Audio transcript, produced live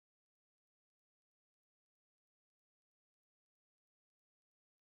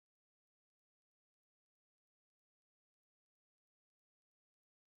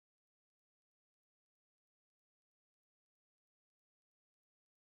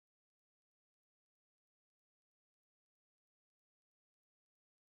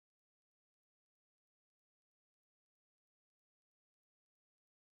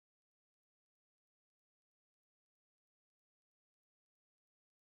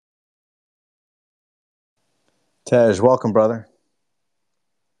Tej, welcome, brother.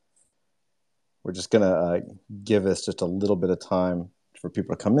 We're just gonna give us just a little bit of time for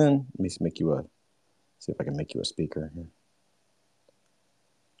people to come in. Let me see if I can make you a speaker here.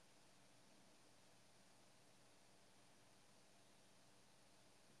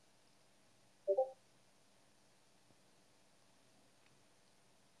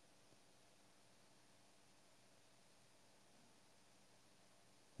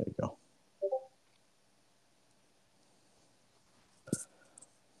 There you go.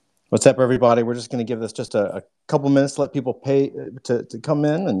 What's up, everybody? We're just gonna give this just a couple minutes to let people pay to come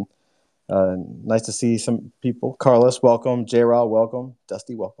in, and nice to see some people. Carlos, welcome. J-Raw, welcome.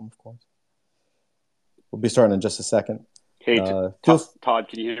 Dusty, welcome, of course. We'll be starting in just a second. Hey, Todd,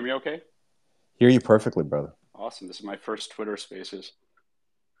 can you hear me okay? Hear you perfectly, brother. Awesome. This is my first Twitter Spaces.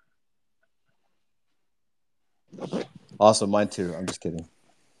 Awesome, mine too. I'm just kidding.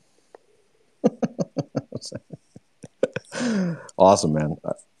 Awesome, man.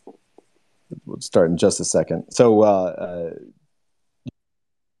 We'll start in just a second. So,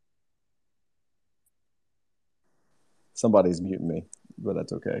 somebody's muting me, but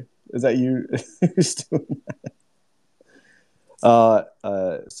that's okay. Is that you? Who's doing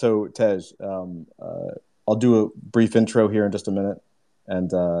that? So, Tej, I'll do a brief intro here in just a minute, and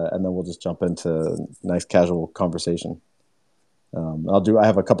then we'll just jump into nice casual conversation. I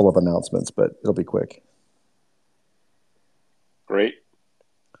have a couple of announcements, but it'll be quick. Great.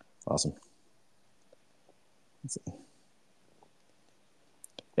 Awesome.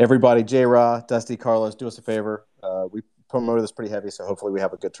 Everybody, J-Raw, Dusty, Carlos, do us a favor. We promoted this pretty heavy, so hopefully we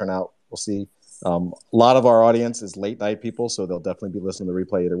have a good turnout. We'll see. A lot of our audience is late night people, so they'll definitely be listening to the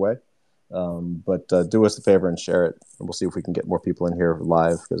replay either way. But do us a favor and share it, and we'll see if we can get more people in here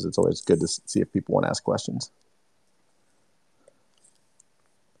live, because it's always good to see if people want to ask questions.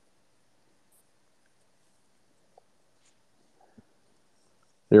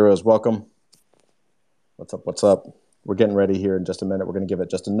 Heroes, welcome. What's up? What's up? We're getting ready here in just a minute. We're going to give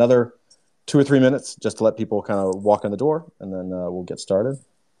it just another 2 or 3 minutes just to let people kind of walk in the door, and then we'll get started.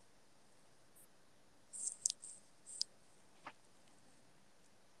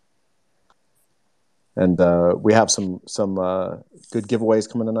 And we have some good giveaways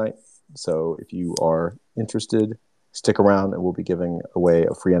coming tonight. So if you are interested, stick around, and we'll be giving away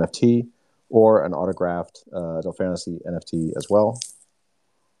a free NFT or an autographed Adult Fantasy NFT as well.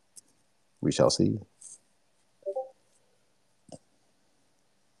 We shall see.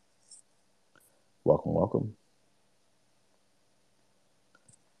 Welcome, welcome.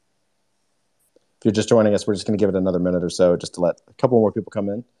 If you're just joining us, we're just going to give it another minute or so just to let a couple more people come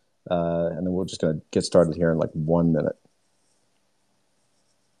in. And then we're just going to get started here in like 1 minute.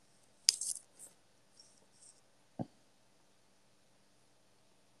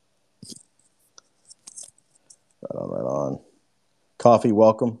 Right on. Coffee,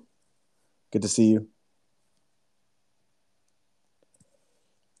 welcome. Good to see you.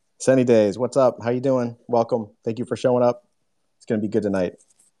 Sunny Days, what's up? How you doing? Welcome. Thank you for showing up. It's going to be good tonight.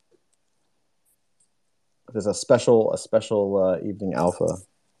 There's a special evening alpha.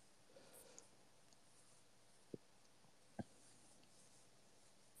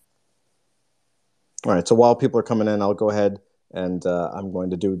 All right, so while people are coming in, I'll go ahead and I'm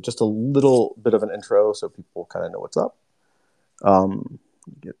going to do just a little bit of an intro so people kind of know what's up.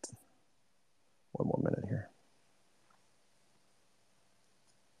 Get 1 more minute here.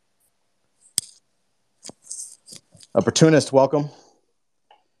 Opportunist, welcome.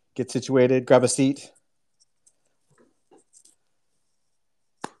 Get situated, grab a seat.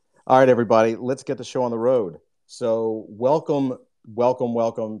 All right, everybody, let's get the show on the road. So welcome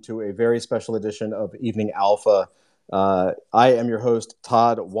to a very special edition of Evening Alpha. I am your host,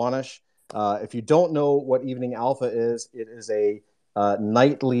 Todd Wanish. If you don't know what Evening Alpha is, it is a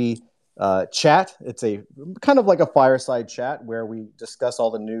nightly chat. It's a kind of like a fireside chat where we discuss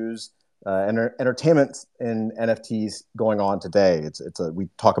all the news and entertainment in NFTs going on today. We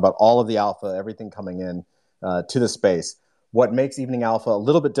talk about all of the alpha, everything coming in to the space. What makes Evening Alpha a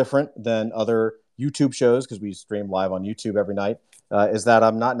little bit different than other YouTube shows, because we stream live on YouTube every night, is that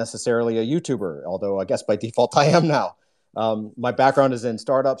I'm not necessarily a YouTuber, although I guess by default I am now. My background is in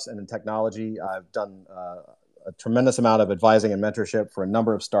startups and in technology. I've done a tremendous amount of advising and mentorship for a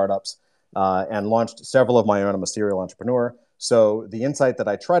number of startups and launched several of my own. I'm a serial entrepreneur. So the insight that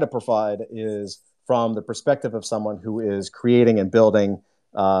I try to provide is from the perspective of someone who is creating and building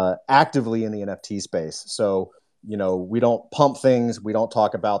actively in the NFT space. So we don't pump things. We don't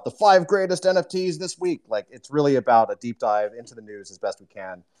talk about the 5 greatest NFTs this week. Like, it's really about a deep dive into the news as best we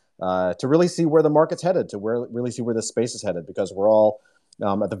can to really see where the market's headed, really see where the space is headed, because we're all,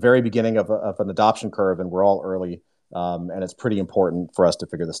 at the very beginning of an adoption curve, and we're all early, and it's pretty important for us to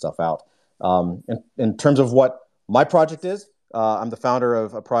figure this stuff out. In terms of what my project is, I'm the founder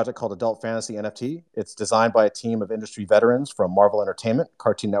of a project called Adult Fantasy NFT. It's designed by a team of industry veterans from Marvel Entertainment,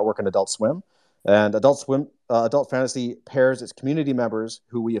 Cartoon Network, and Adult Swim. And Adult Fantasy pairs its community members,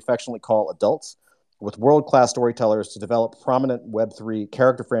 who we affectionately call adults, with world-class storytellers to develop prominent Web3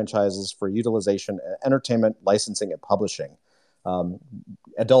 character franchises for utilization, entertainment, licensing, and publishing. Um,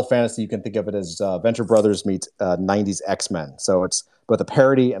 Adult Fantasy, you can think of it as Venture Brothers meets 90s X-Men. So it's both a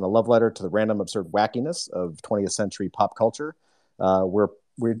parody and a love letter to the random, absurd wackiness of 20th century pop culture. We're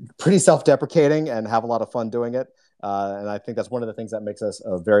pretty self-deprecating and have a lot of fun doing it. And I think that's one of the things that makes us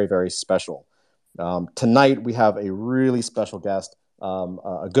very, very special. Tonight, we have a really special guest,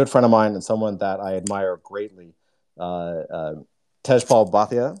 a good friend of mine and someone that I admire greatly, Tejpaul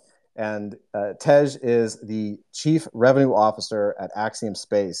Bhatia. And Tej is the Chief Revenue Officer at Axiom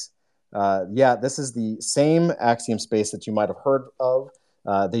Space. Yeah, this is the same Axiom Space that you might have heard of.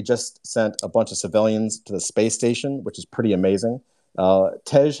 They just sent a bunch of civilians to the space station, which is pretty amazing.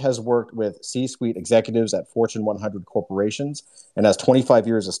 Tej has worked with C-suite executives at Fortune 100 corporations and has 25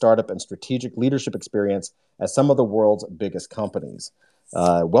 years of startup and strategic leadership experience at some of the world's biggest companies.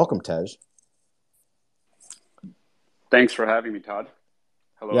 Welcome, Tej. Thanks for having me, Todd.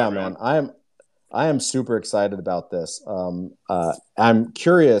 Hello, Yeah, everyone. man, I am super excited about this. I'm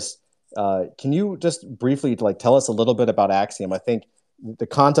curious. Can you just briefly tell us a little bit about Axiom? I think the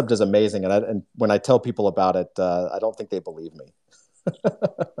concept is amazing, and when I tell people about it, I don't think they believe me.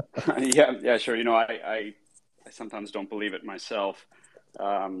 Yeah, sure. I sometimes don't believe it myself.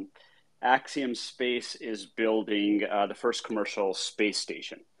 Um, Axiom Space is building the first commercial space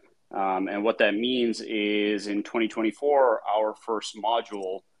station. And what that means is in 2024, our first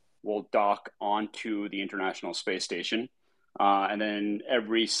module will dock onto the International Space Station. And then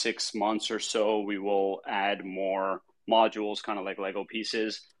every 6 months or so, we will add more modules, kind of like Lego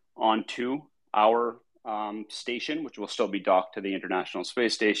pieces, onto our station, which will still be docked to the International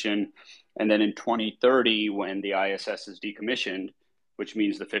Space Station. And then in 2030, when the ISS is decommissioned, which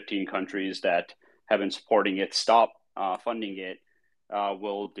means the 15 countries that have been supporting it stop funding it,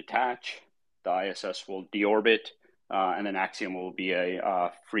 will detach, the ISS will deorbit, and then Axiom will be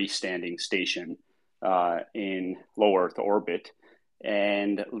a freestanding station in low Earth orbit.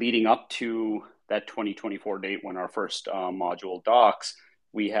 And leading up to that 2024 date when our first module docks,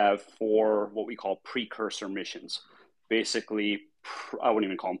 we have 4 what we call precursor missions. Basically, I wouldn't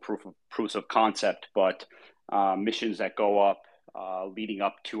even call them proofs of concept, but missions that go up leading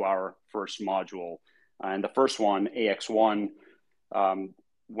up to our first module. And the first one, AX1,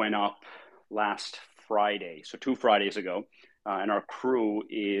 went up last Friday, so 2 Fridays ago, and our crew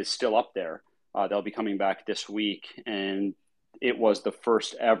is still up there. They'll be coming back this week, and it was the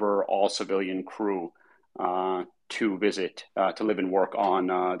first ever all-civilian crew to visit, to live and work on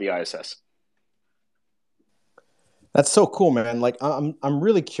the ISS. That's so cool, man. I'm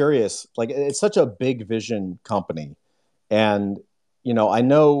really curious. It's such a big vision company, and I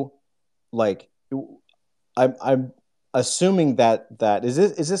know, like, I'm assuming that is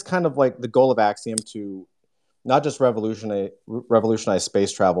this kind of like the goal of Axiom to not just revolutionize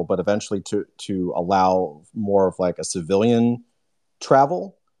space travel, but eventually to allow more of like a civilian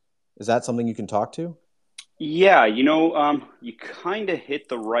travel. Is that something you can talk to? Yeah, you kind of hit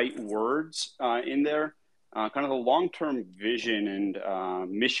the right words in there. Kind of the long-term vision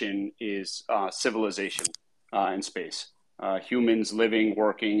and mission is civilization in space. Humans living,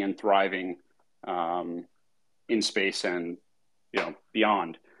 working, and thriving in space and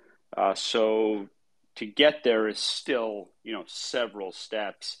beyond. So to get there is still several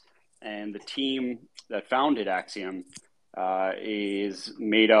steps, and the team that founded Axiom is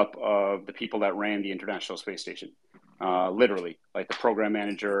made up of the people that ran the International Space Station. Literally, like the program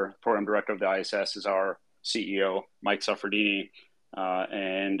manager, program director of the ISS is our CEO, Mike Suffredini,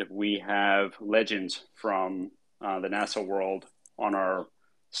 and we have legends from the NASA world on our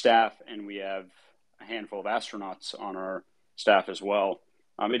staff, and we have a handful of astronauts on our staff as well.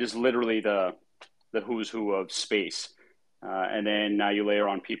 It is literally the who's who of space. And then now you layer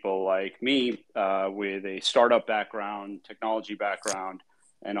on people like me with a startup background, technology background,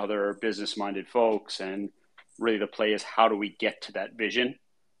 and other business-minded folks. And really the play is how do we get to that vision?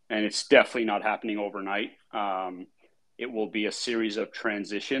 And it's definitely not happening overnight. It will be a series of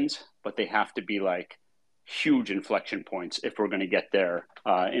transitions, but they have to be like huge inflection points if we're going to get there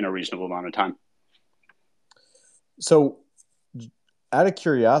in a reasonable amount of time. So, out of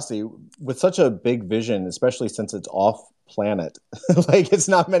curiosity, with such a big vision, especially since it's off planet, like it's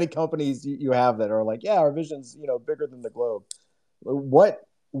not many companies you have that are like, yeah, our vision's bigger than the globe. What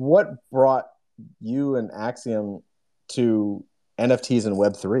brought you and Axiom to NFTs and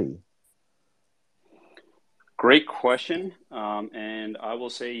Web3? Great question. And I will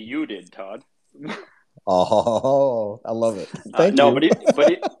say you did, Todd. Oh, I love it. Thank No, you.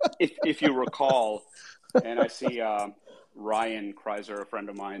 but if you recall, and I see Ryan Kreiser, a friend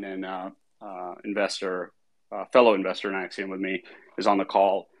of mine and investor, fellow investor in Axiom with me, is on the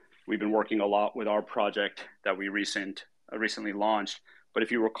call. We've been working a lot with our project that we recently launched. But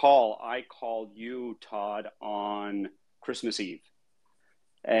if you recall, I called you, Todd, on Christmas Eve.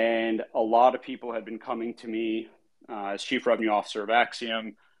 And a lot of people had been coming to me as chief revenue officer of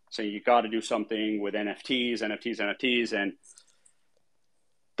Axiom saying, you got to do something with NFTs, NFTs, NFTs. And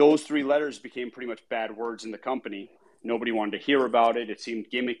those three letters became pretty much bad words in the company. Nobody wanted to hear about it. It seemed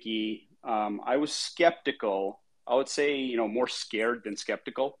gimmicky. I was skeptical. I would say, more scared than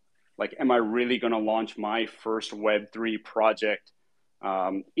skeptical. Like, am I really going to launch my first Web3 project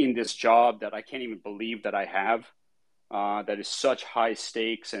in this job that I can't even believe that I have? That is such high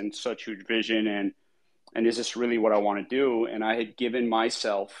stakes and such huge vision, and is this really what I want to do? And I had given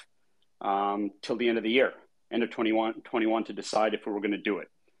myself till the end of the year, end of 21, to decide if we were going to do it.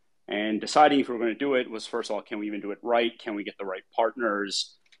 And deciding if we were going to do it was, first of all, can we even do it right? Can we get the right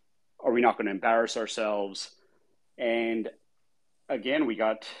partners? Are we not going to embarrass ourselves? And again, we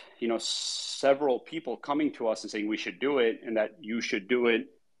got several people coming to us and saying we should do it and that you should do it,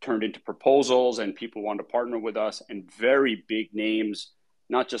 turned into proposals, and people wanted to partner with us, and very big names,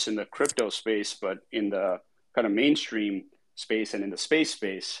 not just in the crypto space, but in the kind of mainstream space and in the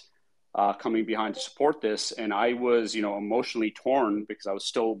space, coming behind to support this. And I was, emotionally torn because I was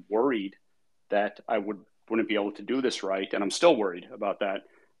still worried that I wouldn't be able to do this right. And I'm still worried about that.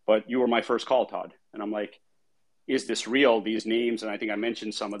 But you were my first call, Todd. And I'm like, is this real? These names, and I think I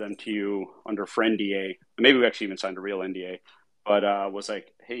mentioned some of them to you under friend DA. Maybe we actually even signed a real NDA, but was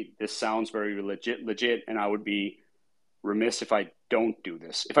like, hey, this sounds very legit, and I would be remiss if I don't do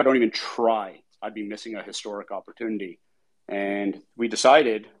this. If I don't even try, I'd be missing a historic opportunity. And we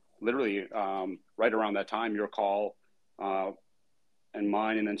decided, literally right around that time, your call and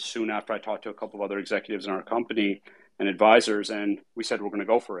mine, and then soon after, I talked to a couple of other executives in our company and advisors, and we said we're going to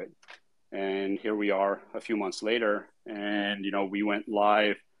go for it. And here we are a few months later, and we went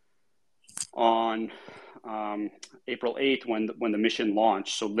live on April 8th when the mission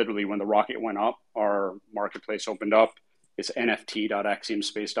launched. So literally when the rocket went up, our marketplace opened up. It's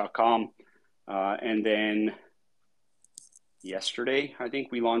nft.axiomspace.com. And then yesterday, I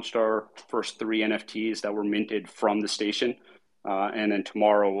think we launched our first 3 NFTs that were minted from the station. And then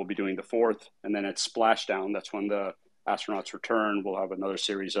tomorrow we'll be doing the 4th. And then at Splashdown, that's when the astronauts return. We'll have another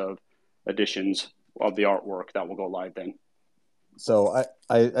series of editions of the artwork that will go live then. So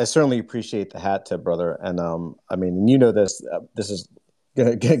I certainly appreciate the hat tip, brother. And I mean, this. This is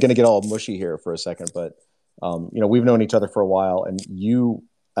gonna get all mushy here for a second, but we've known each other for a while, and you,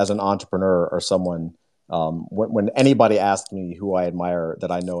 as an entrepreneur, are someone. When anybody asks me who I admire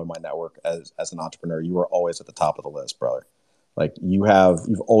that I know in my network as an entrepreneur, you are always at the top of the list, brother. Like you've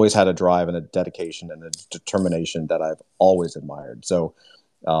always had a drive and a dedication and a determination that I've always admired. So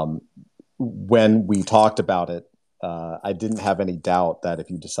when we talked about it, I didn't have any doubt that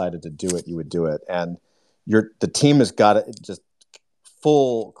if you decided to do it, you would do it. And the team has got it, just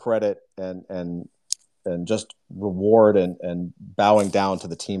full credit and just reward and bowing down to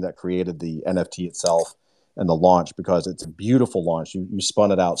the team that created the NFT itself and the launch, because it's a beautiful launch. You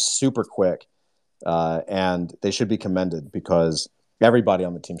spun it out super quick, and they should be commended, because everybody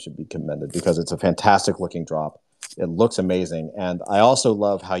on the team should be commended, because it's a fantastic looking drop. It looks amazing. And I also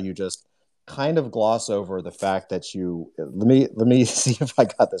love how you just kind of gloss over the fact that let me see if I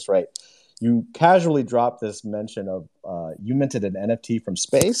got this right. You casually dropped this mention of you minted an NFT from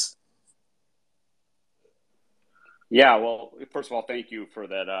space. Yeah, well, first of all, thank you for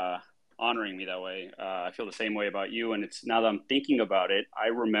that, honoring me that way. I feel the same way about you. And it's, now that I'm thinking about it, I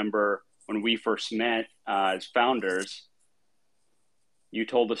remember when we first met as founders, you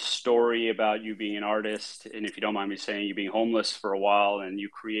told a story about you being an artist. And if you don't mind me saying, you being homeless for a while and you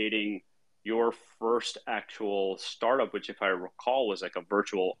creating your first actual startup, which, if I recall, was like a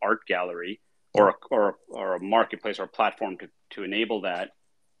virtual art gallery or a marketplace or a platform to enable that,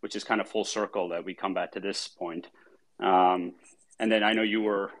 which is kind of full circle that we come back to this point. And then I know you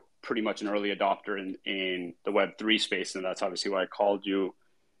were pretty much an early adopter in the Web3 space, and that's obviously why I called you.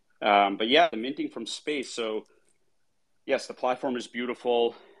 But yeah, the minting from space. So yes, the platform is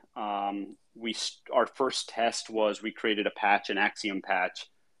beautiful. Our first test was we created a patch, an Axiom patch,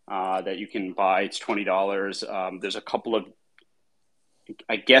 that you can buy. It's $20. There's a couple of,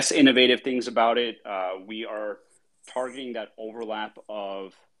 I guess, innovative things about it. We are targeting that overlap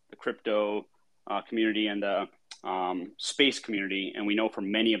of the crypto community and the space community, and we know for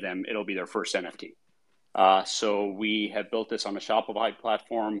many of them it'll be their first NFT. So we have built this on a Shopify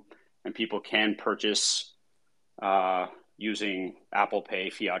platform, and people can purchase using Apple Pay,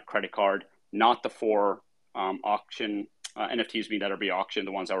 fiat credit card, not the four auction NFTs that are being auctioned,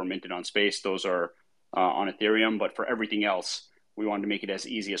 the ones that were minted on Space, those are on Ethereum. But for everything else, we wanted to make it as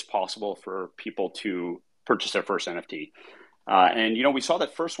easy as possible for people to purchase their first NFT. And, we saw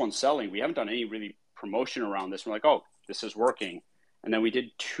that first one selling. We haven't done any really promotion around this. We're like, oh, this is working. And then we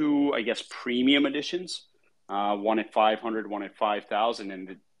did two, I guess, premium editions, one at 500, one at 5,000,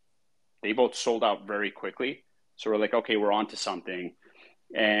 and they both sold out very quickly. So we're like, okay, we're on to something.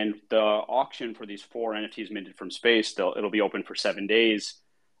 And the auction for these four NFTs minted from Space, it'll be open for 7 days.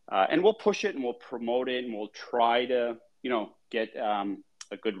 And we'll push it and we'll promote it and we'll try to, get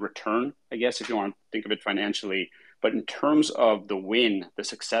a good return, I guess, if you want to think of it financially. But in terms of the win, the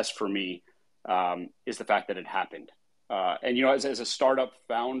success for me is the fact that it happened. And, as a startup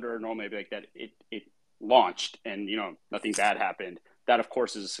founder, normally I'd be like that, it launched and, nothing bad happened. That, of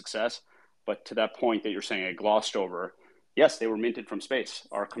course, is a success. But to that point that you're saying I glossed over, yes, they were minted from Space.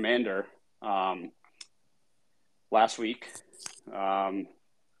 Our commander last week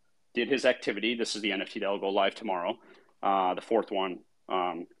did his activity. This is the NFT that will go live tomorrow, the fourth one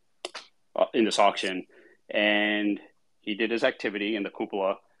in this auction. And he did his activity in the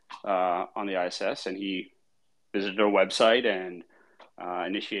cupola on the ISS, and he visited our website and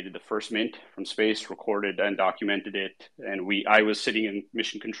initiated the first mint from Space, recorded and documented it. And I was sitting in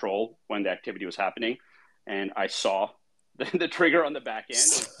mission control when the activity was happening, and I saw the trigger on the back end.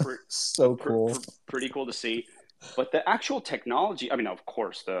 So cool. Pretty cool to see. But the actual technology, I mean, of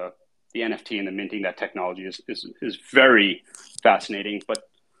course, the NFT and the minting, that technology is very fascinating. But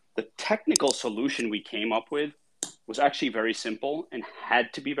the technical solution we came up with was actually very simple and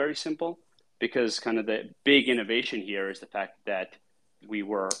had to be very simple, because kind of the big innovation here is the fact that we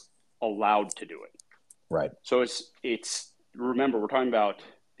were allowed to do it. Right. So it's remember, we're talking about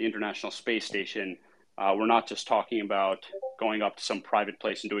the International Space Station. We're not just talking about going up to some private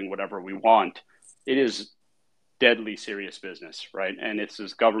place and doing whatever we want. It is deadly serious business, right? And it's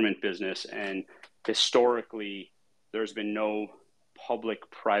this government business. And historically, there's been no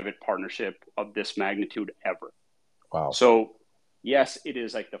public-private partnership of this magnitude ever. Wow. So yes, it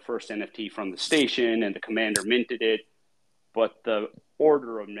is like the first NFT from the station and the commander minted it, but the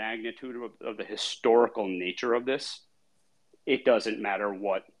order of magnitude of the historical nature of this, it doesn't matter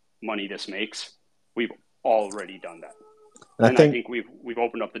what money this makes. We've already done that. And I think we've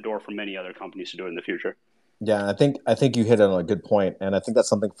opened up the door for many other companies to do it in the future. Yeah, I think you hit on a good point, and I think that's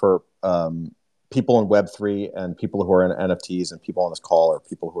something for people in Web3 and people who are in NFTs and people on this call or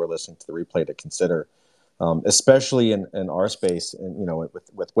people who are listening to the replay to consider, especially in our space, and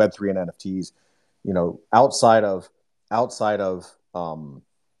with Web3 and NFTs, outside of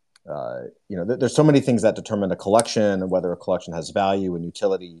there's so many things that determine a collection and whether a collection has value and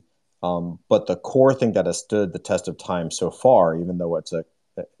utility. But the core thing that has stood the test of time so far, even though it's a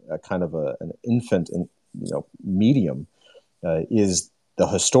kind of an infant in medium, is the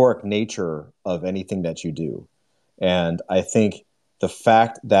historic nature of anything that you do. And I think the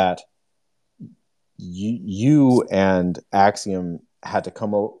fact that you and Axiom had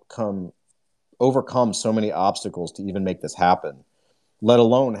to overcome so many obstacles to even make this happen, let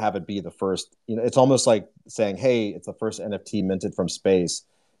alone have it be the first. It's almost like saying, hey, it's the first NFT minted from Space,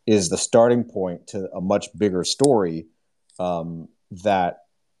 is the starting point to a much bigger story that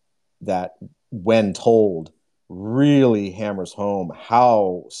when told really hammers home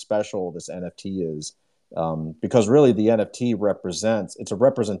how special this NFT is, because really the NFT it's a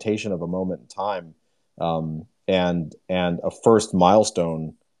representation of a moment in time, and a first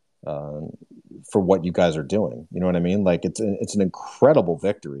milestone for what you guys are doing. You know what I mean? Like it's an incredible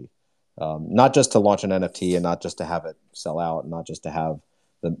victory, not just to launch an NFT and not just to have it sell out, and not just to have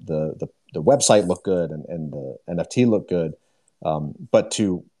the website look good and the NFT look good, but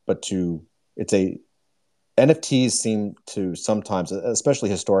to NFTs seem to sometimes, especially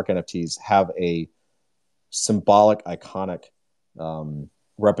historic NFTs, have a symbolic, iconic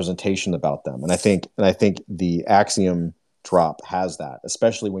representation about them, and I think the Axiom drop has that,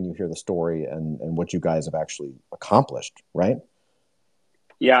 especially when you hear the story and what you guys have actually accomplished, right?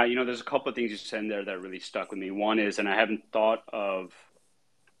 Yeah, there's a couple of things you said in there that really stuck with me. One is, and I haven't thought of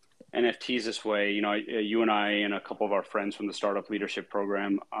NFTs this way. You and I and a couple of our friends from the Startup Leadership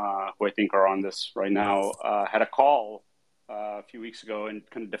Program, who I think are on this right now, had a call a few weeks ago and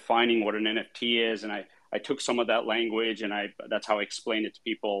kind of defining what an NFT is. And I took some of that language and that's how I explained it to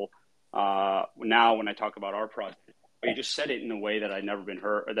people. now when I talk about our project, you just said it in a way that I've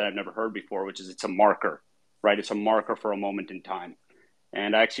never heard before, which is it's a marker, right? It's a marker for a moment in time.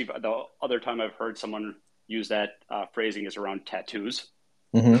 And actually, the other time I've heard someone use that phrasing is around tattoos.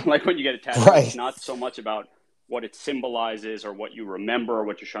 Mm-hmm. Like when you get a tattoo, it's Right. not so much about what it symbolizes or what you remember or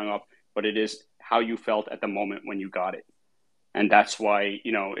what you're showing off, but it is how you felt at the moment when you got it. And that's why,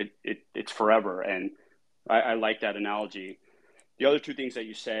 it's forever. And I like that analogy. The other two things that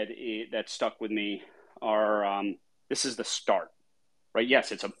you said that stuck with me are this is the start, right?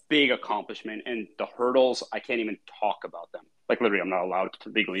 Yes, it's a big accomplishment, and the hurdles, I can't even talk about them. Like literally, I'm not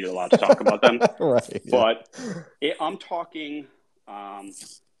legally allowed to talk about them. Right. Yeah. But I'm talking um,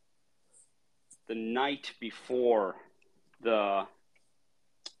 the night before the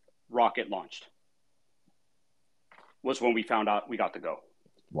rocket launched was when we found out we got to go.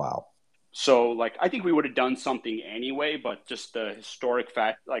 Wow. So, like, I think we would have done something anyway, but just the historic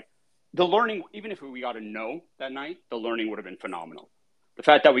fact, like, the learning, even if we got a no that night, the learning would have been phenomenal. The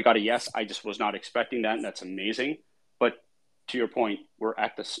fact that we got a yes, I just was not expecting that, and that's amazing. But to your point, we're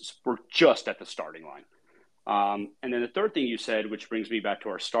just at the starting line. And then the third thing you said, which brings me back to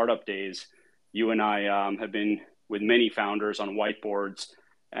our startup days, you and I have been with many founders on whiteboards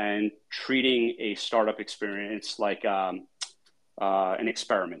and treating a startup experience like an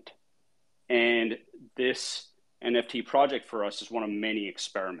experiment. And this NFT project for us is one of many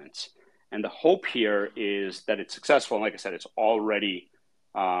experiments. And the hope here is that it's successful. And like I said, it's already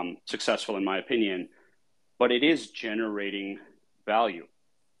successful in my opinion, but it is generating value.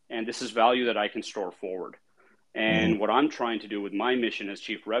 And this is value that I can store forward. Mm-hmm. And what I'm trying to do with my mission as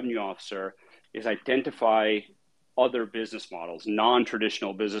Chief Revenue Officer is identify other business models,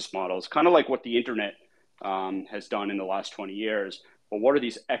 non-traditional business models, kind of like what the internet has done in the last 20 years. But what are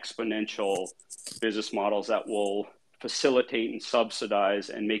these exponential business models that will facilitate and subsidize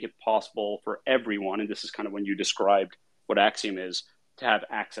and make it possible for everyone? And this is kind of when you described what Axiom is, to have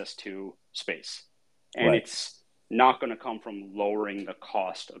access to space. And Right. it's not going to come from lowering the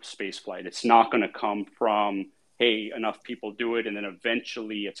cost of spaceflight. It's not going to come from, hey, enough people do it and then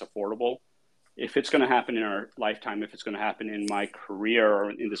eventually it's affordable. If it's going to happen in our lifetime, if it's going to happen in my career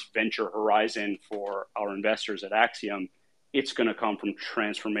or in this venture horizon for our investors at Axiom, it's going to come from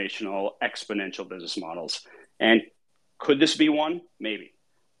transformational, exponential business models. And could this be one? Maybe.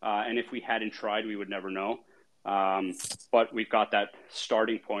 And if we hadn't tried, we would never know. But we've got that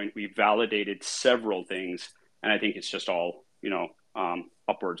starting point. We've validated several things, and I think it's just all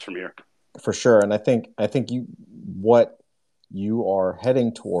upwards from here. For sure. And I think what you are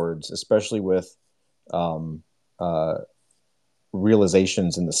heading towards, especially with um, uh,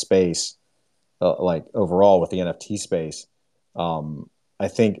 realizations in the space, like overall with the NFT space. I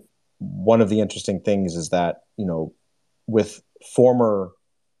think one of the interesting things is that, with former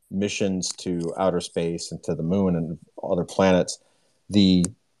missions to outer space and to the moon and other planets, the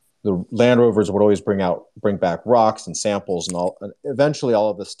the Land Rovers would always bring back rocks and samples and all. And eventually, all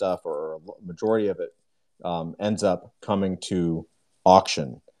of this stuff, or a majority of it, ends up coming to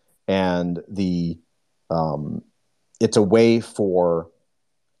auction, and the it's a way for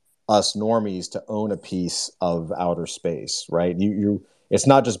us normies to own a piece of outer space, right? It's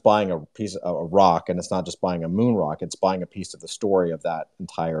not just buying a piece of a rock, and it's not just buying a moon rock. It's buying a piece of the story of that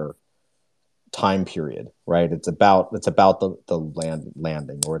entire time period, right? It's about the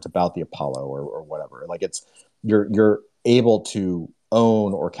landing, or it's about the Apollo, or whatever. Like you're able to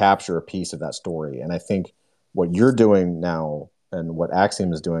own or capture a piece of that story. And I think what you're doing now and what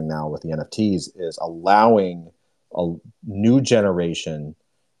Axiom is doing now with the NFTs is allowing a new generation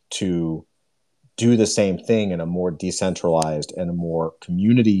to do the same thing in a more decentralized and a more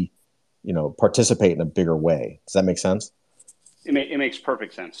community, participate in a bigger way. Does that make sense? It makes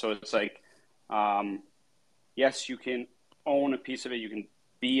perfect sense. So it's like, yes, you can own a piece of it, you can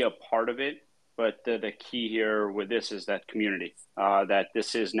be a part of it, but the key here with this is that community, that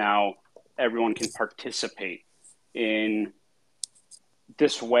this is now everyone can participate in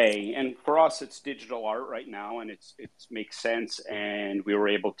this way. And for us, it's digital art right now, and it makes sense, and we were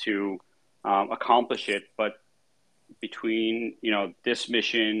able to accomplish it. But between this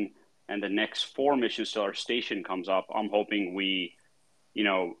mission and the next 4 missions till our station comes up, I'm hoping we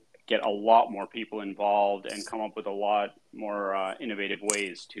get a lot more people involved and come up with a lot more innovative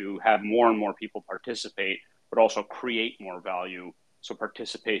ways to have more and more people participate, but also create more value. So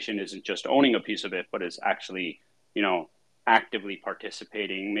participation isn't just owning a piece of it, but it's actually, actively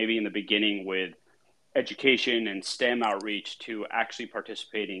participating, maybe in the beginning with education and STEM outreach, to actually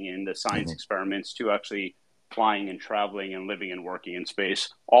participating in the science Mm-hmm. experiments, to actually flying and traveling and living and working in space.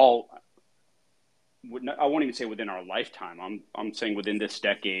 All, I won't even say within our lifetime. I'm saying within this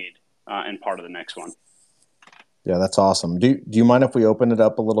decade, and part of the next one. Yeah, that's awesome. Do you mind if we open it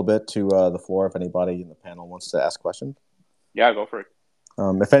up a little bit to the floor if anybody in the panel wants to ask questions? Yeah, go for it.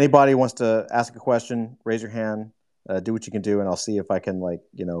 If anybody wants to ask a question, raise your hand, do what you can do, and I'll see if I can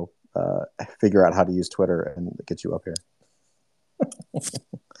figure out how to use Twitter and get you up here.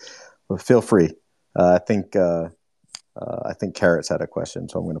 Well, feel free. I think Carrots had a question,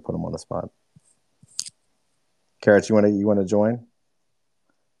 so I'm going to put him on the spot. Carrots, you want to join?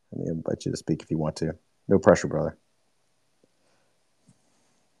 Let me invite you to speak if you want to. No pressure, brother.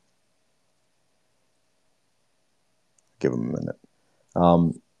 Give him a minute.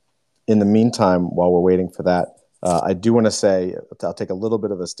 In the meantime, while we're waiting for that, I do want to say I'll take a little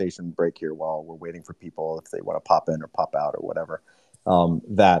bit of a station break here while we're waiting for people if they want to pop in or pop out or whatever.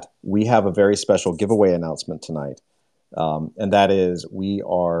 That we have a very special giveaway announcement tonight, and that is we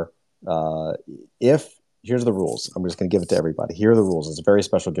are here's the rules. I'm just going to give it to everybody. Here are the rules. It's a very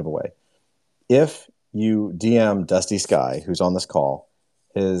special giveaway. If you DM Dusty Sky, who's on this call,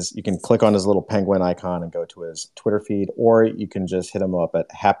 you can click on his little penguin icon and go to his Twitter feed, or you can just hit him up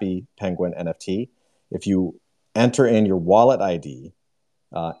at Happy Penguin NFT. If you enter in your wallet ID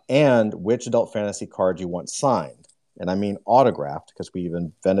and which adult fantasy card you want signed, and I mean autographed, because we've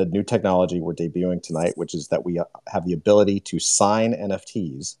invented new technology we're debuting tonight, which is that we have the ability to sign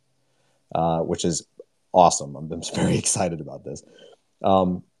NFTs, which is awesome. I'm very excited about this.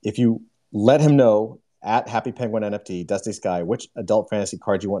 If you let him know at Happy Penguin NFT, Dusty Sky, which adult fantasy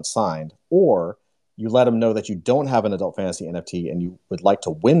card you want signed, or you let him know that you don't have an adult fantasy NFT and you would like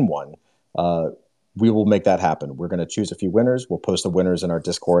to win one, we will make that happen. We're going to choose a few winners. We'll post the winners in our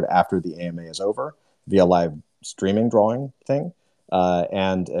Discord after the AMA is over via live streaming drawing thing.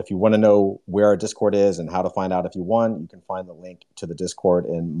 And if you want to know where our Discord is and how to find out if you won, you can find the link to the Discord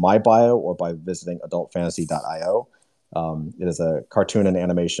in my bio or by visiting adultfantasy.io. It is a cartoon and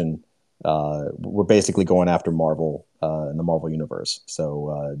animation. We're basically going after Marvel in the Marvel universe.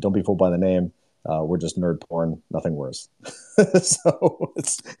 So don't be fooled by the name. We're just nerd porn, nothing worse. So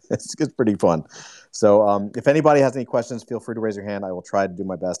it's pretty fun. So if anybody has any questions, feel free to raise your hand. I will try to do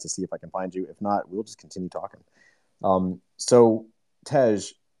my best to see if I can find you. If not, we'll just continue talking. So Tej,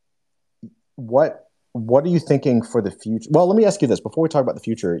 what are you thinking for the future? Well, let me ask you this before we talk about the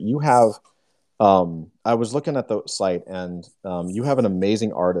future. You have I was looking at the site and you have an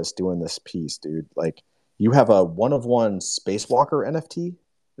amazing artist doing this piece, dude. Like you have a one-of-one Spacewalker NFT.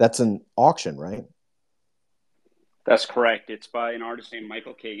 That's an auction, right? That's correct. It's by an artist named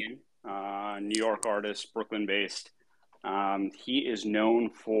Michael Kagan, New York artist, Brooklyn based. He is known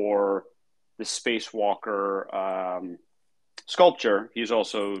for the Spacewalker sculpture. He's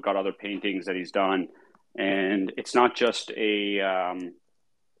also got other paintings that he's done. And it's not just a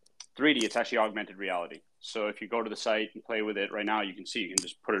 3D, it's actually augmented reality. So if you go to the site and play with it right now, you can see, you can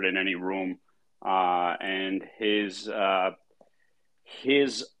just put it in any room. And his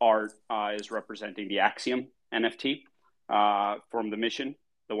art is representing the Axiom NFT from the mission,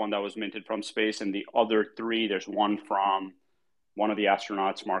 the one that was minted from space. And the other three, there's one from one of the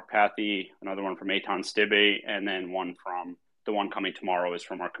astronauts, Mark Pathy, another one from Eitan Stibbe, and then one from the one coming tomorrow is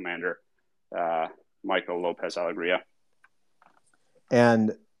from our commander, Michael Lopez Alegria.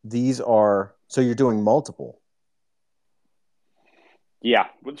 And these are, so you're doing multiple. Yeah,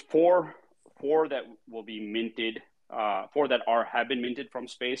 with four that will be minted, four that have been minted from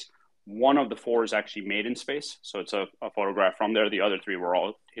space. One of the four is actually made in space, so it's a photograph from there. The other three were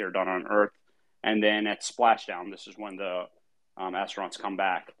all here done on Earth. And then at splashdown, this is when the astronauts come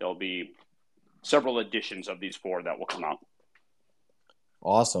back. There'll be several editions of these four that will come out.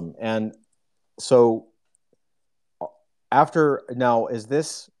 Awesome. And so after now,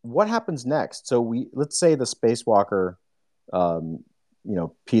 what happens next? So let's say the Spacewalker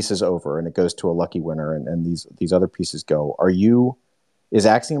piece is over and it goes to a lucky winner and these other pieces go. Is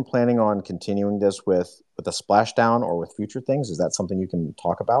Axiom planning on continuing this with a splashdown or with future things? Is that something you can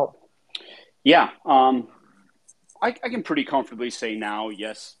talk about? Yeah. I can pretty comfortably say now,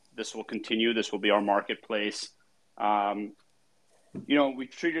 yes, this will continue. This will be our marketplace. We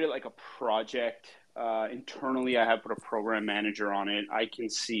treated it like a project. Internally, I have put a program manager on it. I can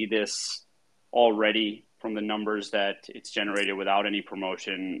see this already from the numbers that it's generated without any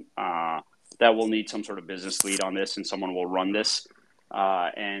promotion. That will need some sort of business lead on this and someone will run this.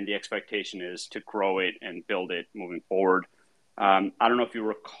 And the expectation is to grow it and build it moving forward. I don't know if you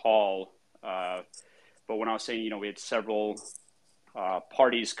recall, but when I was saying, we had several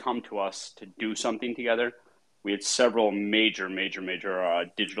parties come to us to do something together, we had several major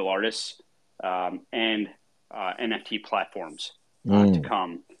digital artists and NFT platforms to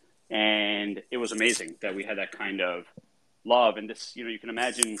come. And it was amazing that we had that kind of love. And this, you can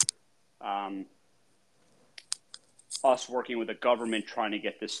imagine us working with the government trying to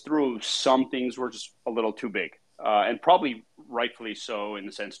get this through, some things were just a little too big. And probably rightfully so, in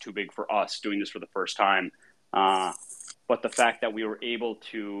the sense, too big for us doing this for the first time. But the fact that we were able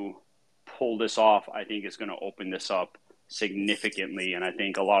to pull this off, I think, is going to open this up significantly. And I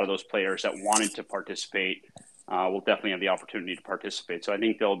think a lot of those players that wanted to participate will definitely have the opportunity to participate. So I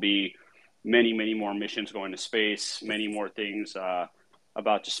think there'll be many, many more missions going to space, many more things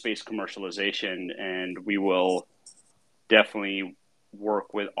about just space commercialization. And we will definitely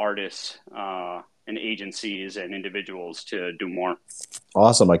work with artists and agencies and individuals to do more.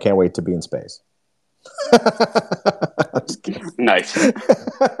 Awesome. I can't wait to be in space. Nice.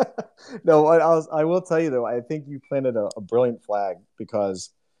 No, I will tell you though, I think you planted a brilliant flag because,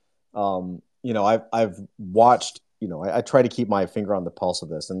 I've watched, I try to keep my finger on the pulse of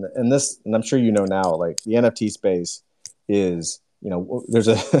this, and I'm sure now, like the NFT space is, there's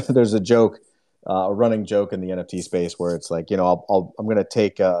a joke, a running joke in the NFT space where it's like, I'm going to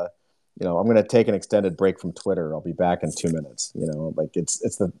take I'm going to take an extended break from Twitter. I'll be back in 2 minutes. Like it's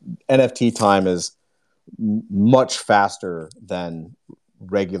the NFT time is much faster than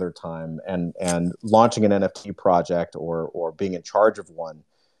regular time, and launching an NFT project or being in charge of one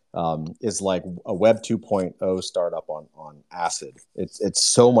is like a Web 2.0 startup on acid. It's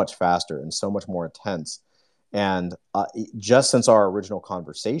so much faster and so much more intense. And just since our original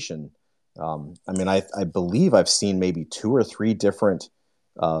conversation, I believe I've seen maybe 2 or 3 different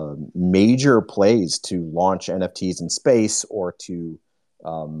major plays to launch NFTs in space or to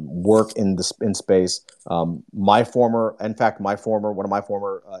work in space. One of my former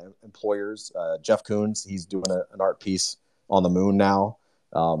employers, Jeff Koons, he's doing an art piece on the moon now.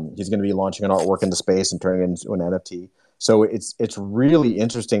 He's going to be launching an artwork into space and turning it into an NFT. So it's really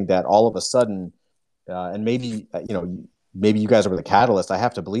interesting that all of a sudden, and maybe you guys were the catalyst. I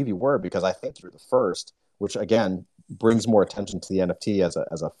have to believe you were, because I think you're the first, which again brings more attention to the NFT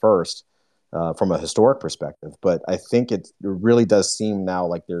as a first. From a historic perspective, but I think it really does seem now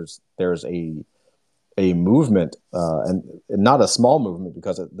like there's a movement, and not a small movement,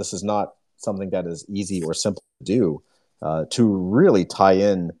 because this is not something that is easy or simple to do, to really tie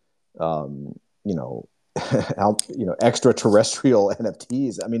in, extraterrestrial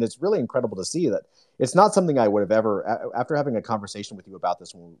NFTs. I mean, it's really incredible to see that. It's not something I would have ever, after having a conversation with you about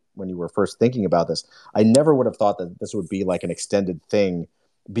this when you were first thinking about this, I never would have thought that this would be like an extended thing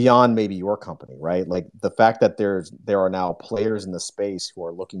beyond maybe your company, right? Like the fact that there are now players in the space who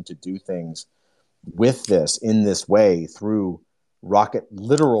are looking to do things with this in this way through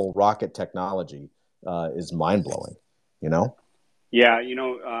literal rocket technology, is mind blowing. Yeah,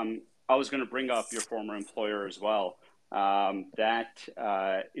 I was going to bring up your former employer as well. That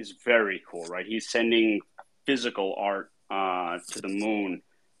is very cool, right? He's sending physical art to the moon.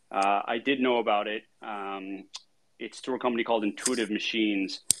 I did know about it. It's through a company called Intuitive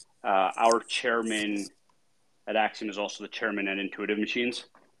Machines. Our chairman at Axiom is also the chairman at Intuitive Machines.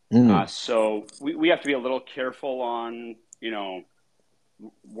 So we have to be a little careful on,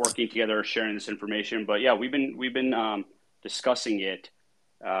 working together, sharing this information. But yeah, we've been discussing it.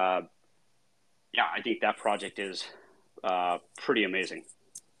 I think that project is pretty amazing.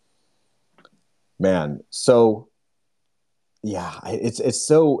 Man, so yeah,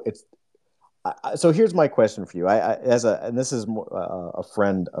 so here's my question for you. And this is a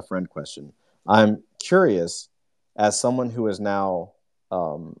friend question. I'm curious, as someone who has now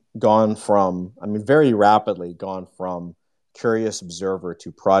gone from, very rapidly gone from curious observer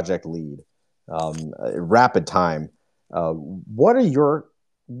to project lead, rapid time. What are your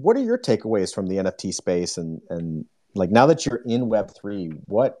takeaways from the NFT space, and like now that you're in Web3,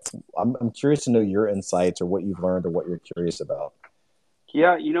 I'm curious to know your insights or what you've learned or what you're curious about.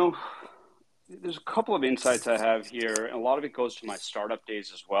 Yeah, there's a couple of insights I have here, and a lot of it goes to my startup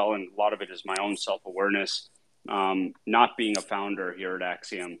days as well, and a lot of it is my own self-awareness, not being a founder here at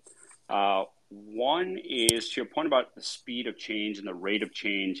Axiom. One is to your point about the speed of change and the rate of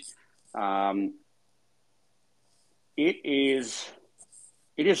change. It is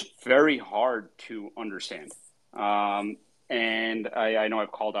very hard to understand. And I know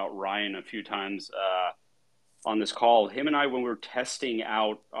I've called out Ryan a few times on this call. Him and I, when we were testing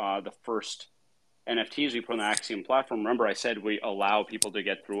out the first NFTs we put on the Axiom platform, remember I said we allow people to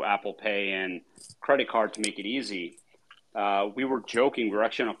get through Apple Pay and credit card to make it easy. We were joking. We were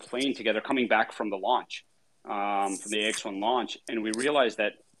actually on a plane together coming back from the launch, from the Ax1 launch, and we realized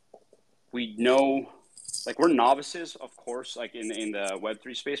that we know, like, we're novices, of course, like in the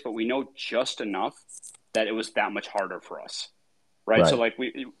Web3 space, but we know just enough that it was that much harder for us, right? So like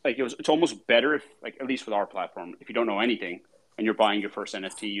it's almost better if, like, at least with our platform, if you don't know anything, and you're buying your first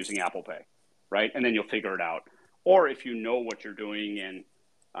NFT using Apple Pay, right? And then you'll figure it out. Or if you know what you're doing,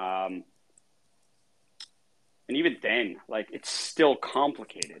 and even then, like, it's still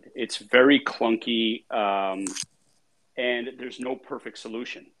complicated. It's very clunky, and there's no perfect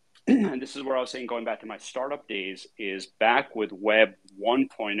solution. And this is where I was saying, going back to my startup days, is back with Web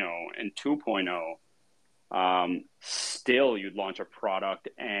 1.0 and 2.0, still you'd launch a product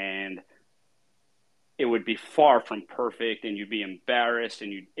and it would be far from perfect, and you'd be embarrassed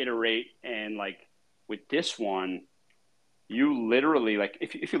and you'd iterate. And like with this one, you literally, like,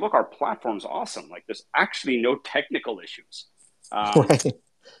 if you look, our platform's awesome. Like, there's actually no technical issues. Right.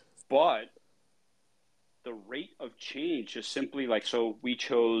 But the rate of change is simply like, so we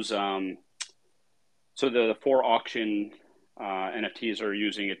chose, so the 4 auction NFTs are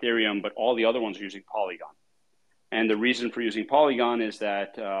using Ethereum, but all the other ones are using Polygon. And the reason for using Polygon is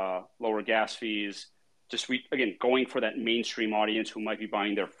that lower gas fees, just again, going for that mainstream audience who might be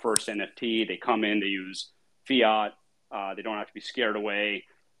buying their first NFT. They come in, they use fiat, they don't have to be scared away,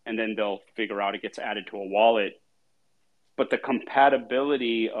 and then they'll figure out it gets added to a wallet. But the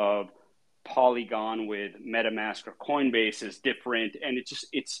compatibility of Polygon with MetaMask or Coinbase is different, and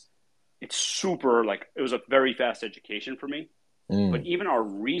it's super, like, it was a very fast education for me. But even our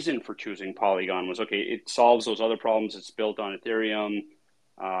reason for choosing Polygon was, okay, it solves those other problems. It's built on Ethereum.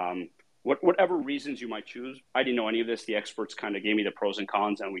 Whatever reasons you might choose, I didn't know any of this. The experts kind of gave me the pros and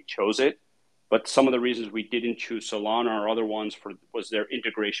cons, and we chose it. But some of the reasons we didn't choose Solana or other ones was their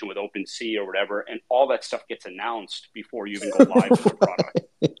integration with OpenSea or whatever, and all that stuff gets announced before you even go live with the product.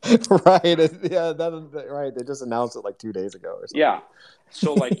 Right. Yeah, right. They just announced it like 2 days ago or something. Yeah.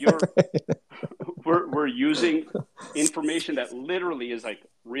 So like we're using information that literally is like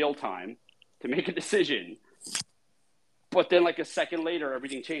real time to make a decision, but then like a second later,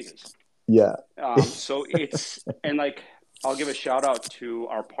 everything changes. Yeah. So and like, I'll give a shout out to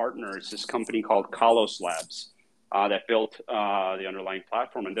our partners, this company called Kalos Labs that built the underlying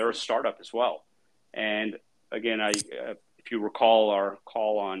platform, and they're a startup as well. And again, if you recall our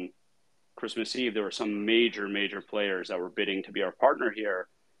call on Christmas Eve, there were some major players that were bidding to be our partner here.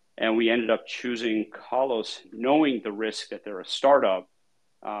 And we ended up choosing Kalos, knowing the risk that they're a startup.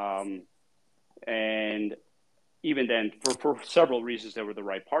 And even then, for several reasons, they were the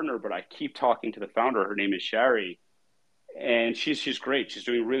right partner. But I keep talking to the founder. Her name is Shari. And she's great. She's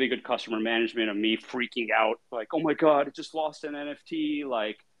doing really good customer management of me freaking out. Like, oh my God, it just lost an NFT.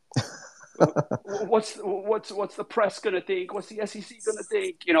 Like, what's the press going to think? What's the SEC going to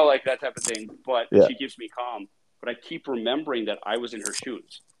think? You know, like that type of thing. But she keeps me calm. But I keep remembering that I was in her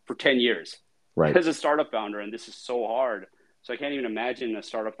shoes for 10 years as a startup founder, and this is so hard. So I can't even imagine a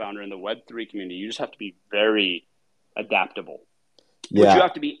startup founder in the Web3 community. You just have to be very adaptable, which you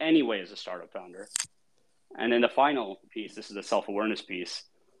have to be anyway as a startup founder. And then the final piece, this is the self-awareness piece.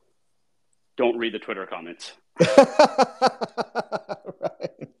 Don't read the Twitter comments. Right.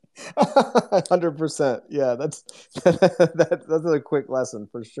 100%. Yeah, that's a quick lesson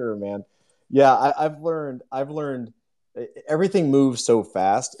for sure, man. Yeah, I've learned everything moves so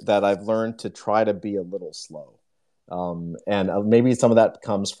fast that I've learned to try to be a little slow. And maybe some of that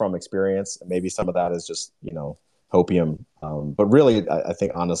comes from experience. Maybe some of that is just, hopium. But really, I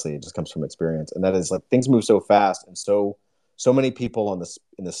think honestly, it just comes from experience. And that is, like, things move so fast, and so many people in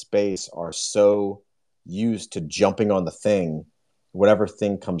the space are so used to jumping on the thing, whatever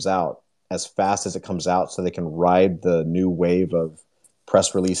thing comes out, as fast as it comes out, so they can ride the new wave of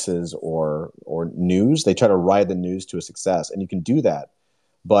press releases or news. They try to ride the news to a success, and you can do that.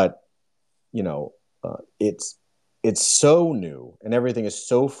 But it's so new, and everything is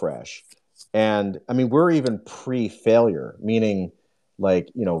so fresh. And I mean, we're even pre-failure, meaning,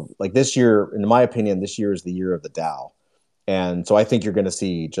 like this year, in my opinion, this year is the year of the DAO. And so I think you're going to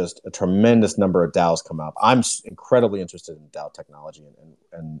see just a tremendous number of DAOs come out. I'm incredibly interested in DAO technology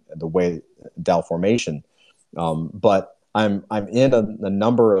and the way DAO formation. But I'm in a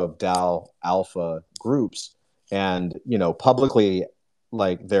number of DAO alpha groups, and publicly,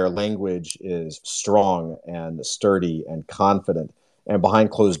 like, their language is strong and sturdy and confident. And behind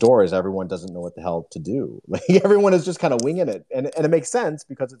closed doors, everyone doesn't know what the hell to do. Like, everyone is just kind of winging it, and it makes sense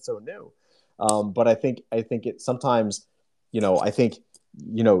because it's so new. But I think it sometimes, I think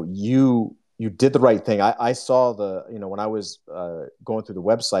you did the right thing. I saw when I was going through the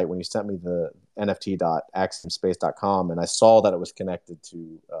website, when you sent me the nft.axiomspace.com, and I saw that it was connected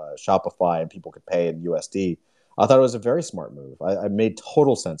to Shopify and people could pay in USD. I thought it was a very smart move. It made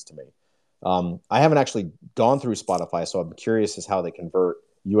total sense to me. I haven't actually gone through Spotify, so I'm curious as how they convert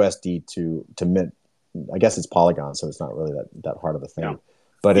USD to Mint. I guess it's Polygon, so it's not really that hard of a thing. Yeah.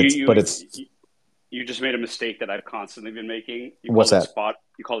 But You just made a mistake that I've constantly been making. What's that?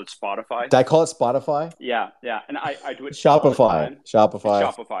 You called it Spotify. Did I call it Spotify? Yeah. And I do it all the Shopify. time. It's Shopify.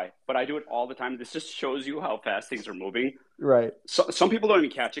 Shopify, but I do it all the time. This just shows you how fast things are moving. Right. So, some people don't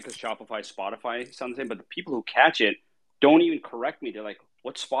even catch it because Shopify, Spotify sound the same, but the people who catch it don't even correct me. They're like,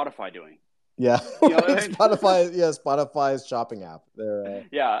 "What's Spotify doing?" Yeah. You know, Spotify. Yeah, Spotify's shopping app. They're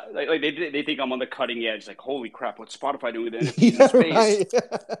yeah, like they think I'm on the cutting edge. Like, holy crap, what's Spotify doing with NFTs in yeah, space?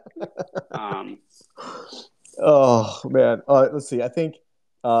 right. Um, Oh man. Let's see. I think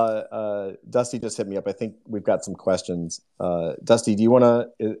Dusty just hit me up. I think we've got some questions. Dusty, do you wanna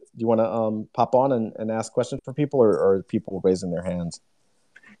pop on and ask questions for people, or are people raising their hands?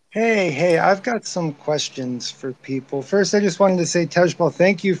 Hey, I've got some questions for people. First, I just wanted to say, Tejpaul,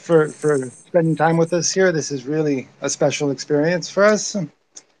 thank you for spending time with us here. This is really a special experience for us.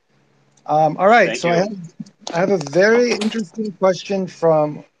 All right, thank so you. I have a very interesting question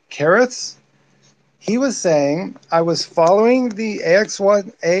from Kareth. He was saying, I was following the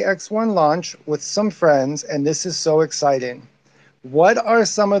AX1 launch with some friends, and this is so exciting. What are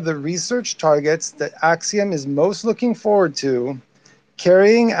some of the research targets that Axiom is most looking forward to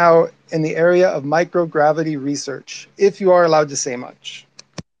carrying out in the area of microgravity research, if you are allowed to say much?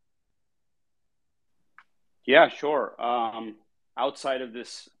 Yeah, sure. Outside of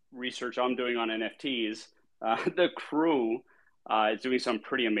this research I'm doing on NFTs, the crew is doing some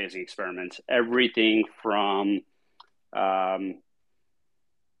pretty amazing experiments. Everything from um,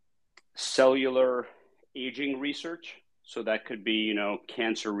 cellular aging research, so that could be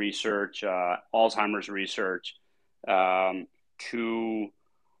cancer research, Alzheimer's research, to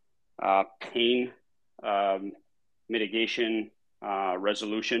pain mitigation,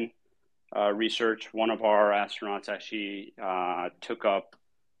 resolution research. One of our astronauts actually took up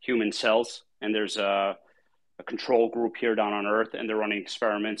human cells, and there's a control group here down on Earth, and they're running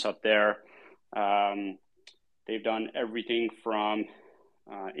experiments up there. They've done everything from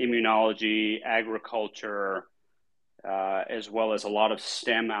immunology, agriculture, as well as a lot of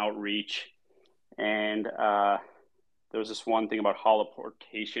STEM outreach. And there's this one thing about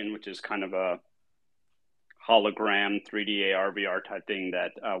holoportation, which is kind of a hologram 3D AR VR type thing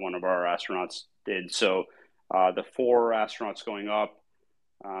that one of our astronauts did. So the four astronauts going up,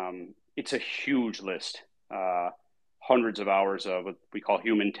 it's a huge list, hundreds of hours of what we call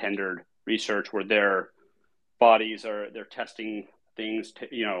human tendered research, where their bodies they're testing things,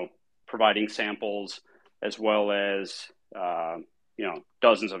 providing samples, as well as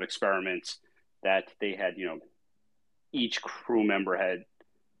dozens of experiments that they had. Each crew member had,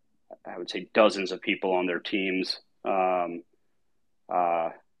 I would say, dozens of people on their teams, uh,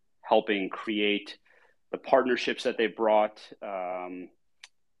 helping create the partnerships that they brought.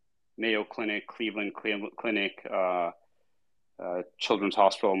 Mayo Clinic, Cleveland Clinic, Children's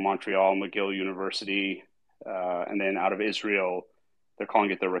Hospital in Montreal, McGill University, and then out of Israel, they're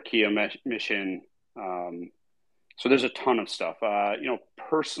calling it the Rakia mission. So there's a ton of stuff.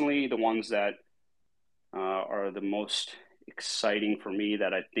 Personally, the ones that are the most exciting for me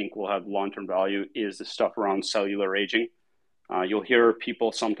that I think will have long-term value is the stuff around cellular aging. You'll hear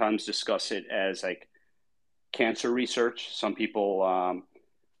people sometimes discuss it as like cancer research. Some people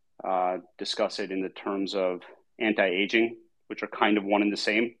discuss it in the terms of anti-aging, which are kind of one and the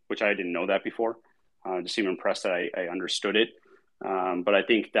same, which I didn't know that before. Just seemed impressed that I understood it. But I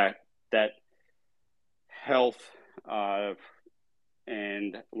think that health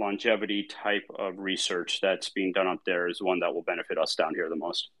and longevity type of research that's being done up there is one that will benefit us down here the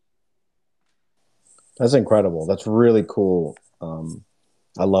most. That's incredible. That's really cool.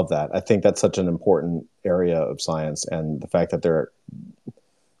 I love that. I think that's such an important area of science, and the fact that they're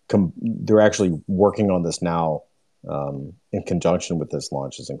actually working on this now in conjunction with this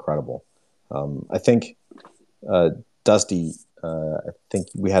launch is incredible. I think Dusty, I think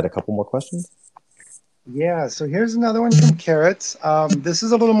we had a couple more questions. Yeah, so here's another one from Carrots. This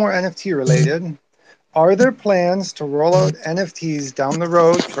is a little more NFT related. Are there plans to roll out NFTs down the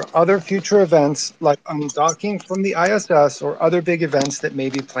road for other future events like undocking from the ISS or other big events that may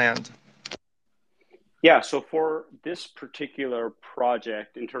be planned? Yeah, so for this particular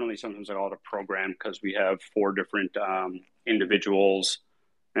project, internally, sometimes I call it a program because we have four different individuals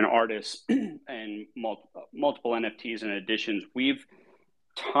and artists and multiple NFTs and additions. We've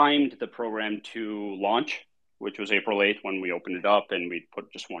timed the program to launch, which was April 8th when we opened it up, and we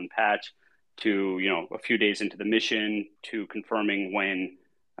put just one patch, to a few days into the mission, to confirming when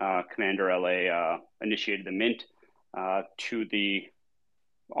Commander LA initiated the mint, to the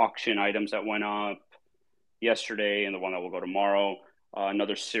auction items that went up yesterday and the one that will go tomorrow.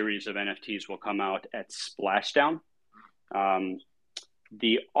 Another series of NFTs will come out at Splashdown.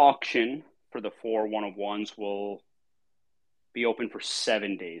 The auction for the 4 one-of-ones will be open for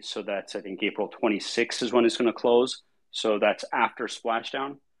 7 days. So that's, I think, April 26th is when it's going to close. So that's after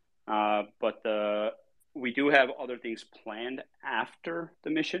Splashdown. But we do have other things planned after the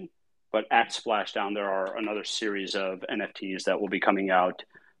mission. But at Splashdown, there are another series of NFTs that will be coming out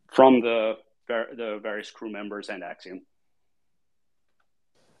from the various crew members and Axiom.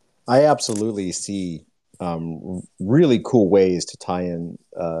 I absolutely see really cool ways to tie in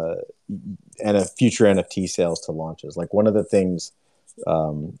future NFT sales to launches. Like one of the things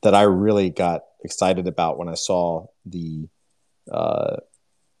that I really got excited about when I saw the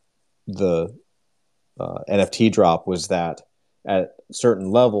NFT drop was that at certain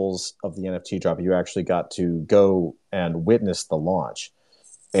levels of the NFT drop, you actually got to go and witness the launch.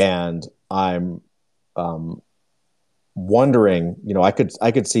 And I'm wondering,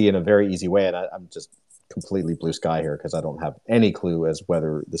 I could see in a very easy way, and I'm just completely blue sky here because I don't have any clue as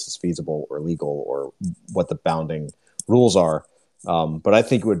whether this is feasible or legal or what the bounding rules are. But I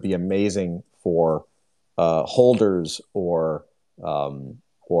think it would be amazing for holders or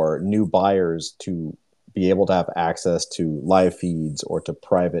new buyers to be able to have access to live feeds or to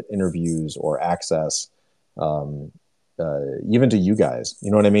private interviews or access even to you guys.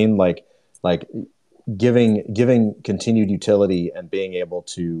 You know what I mean? Like giving continued utility and being able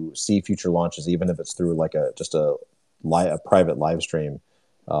to see future launches, even if it's through like a private live stream.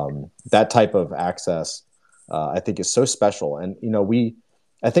 That type of access, I think, is so special. And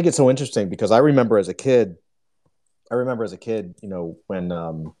I think it's so interesting because I remember as a kid, when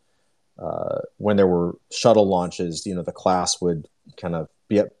there were shuttle launches, the class would kind of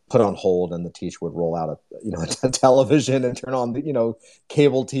be put on hold and the teacher would roll out a television and turn on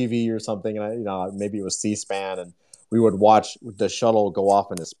cable TV or something. And maybe it was C-SPAN, and we would watch the shuttle go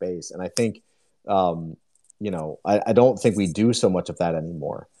off into space. And I think, I don't think we do so much of that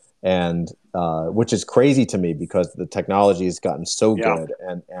anymore. And which is crazy to me because the technology has gotten so good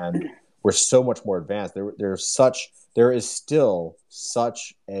and we're so much more advanced. There is still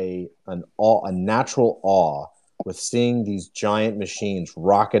such a natural awe with seeing these giant machines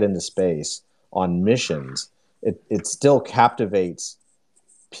rocket into space on missions. It still captivates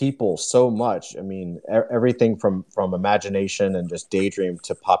people so much. I mean, everything from imagination and just daydream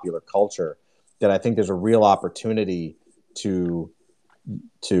to popular culture, that I think there's a real opportunity to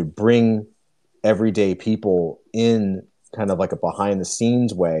bring everyday people in kind of like a behind the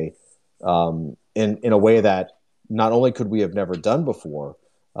scenes way, in a way that not only could we have never done before,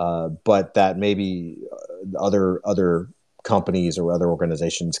 but that maybe other companies or other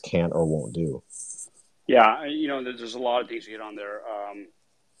organizations can't or won't do. Yeah, there's a lot of things we hit on there.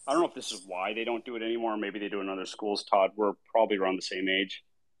 I don't know if this is why they don't do it anymore. Maybe they do it in other schools. Todd, we're probably around the same age.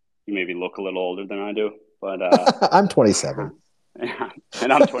 You maybe look a little older than I do, but I'm 27. Yeah,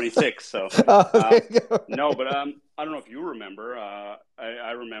 and I'm 26. So no, but I don't know if you remember.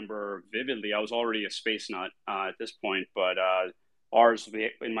 I remember vividly. I was already a space nut at this point, but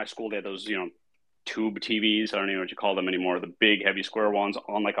in my school they had those tube TVs. I don't even know what you call them anymore. The big heavy square ones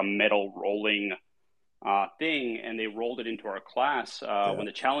on like a metal rolling thing, and they rolled it into our class when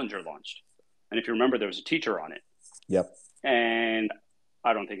the Challenger launched. And if you remember, there was a teacher on it. Yep. And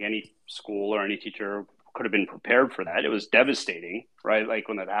I don't think any school or any teacher could have been prepared for that. It was devastating, right? Like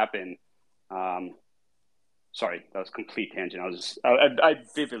when that happened. Sorry, that was a complete tangent. I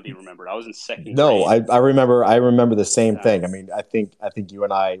vividly remember. I was in second grade. I remember the same thing. I mean, I think you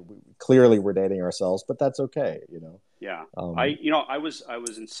and I clearly were dating ourselves, but that's okay, Yeah. I was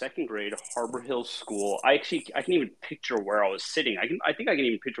in second grade, Harbor Hills School. I can even picture where I was sitting. I think I can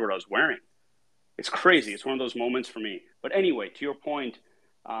even picture what I was wearing. It's crazy. It's one of those moments for me. But anyway, to your point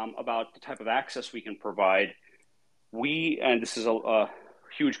about the type of access we can provide, and this is a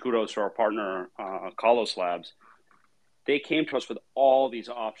huge kudos to our partner, Kalos Labs. They came to us with all these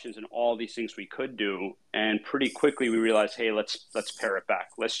options and all these things we could do, and pretty quickly we realized, hey, let's pare it back.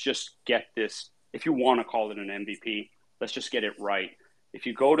 Let's just get this. If you want to call it an MVP, let's just get it right. If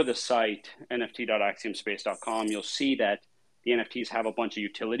you go to the site nft.axiomspace.com, you'll see that the NFTs have a bunch of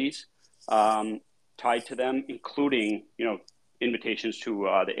utilities tied to them, including invitations to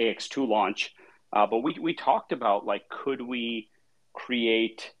the AX2 launch. But we talked about, like, could we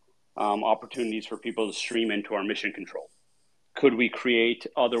create opportunities for people to stream into our mission control? Could we create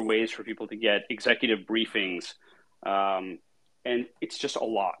other ways for people to get executive briefings? And it's just a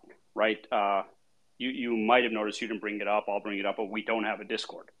lot, right? You might have noticed, you didn't bring it up, I'll bring it up, but we don't have a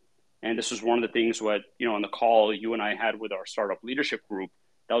Discord. And this was one of the things on the call you and I had with our startup leadership group.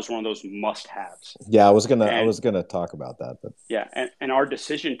 That was one of those must-haves. Yeah, I was gonna talk about that, but yeah, and our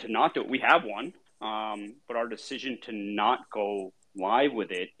decision to not do it, we have one, but our decision to not go live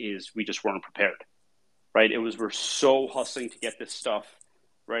with it is we just weren't prepared, right? We're so hustling to get this stuff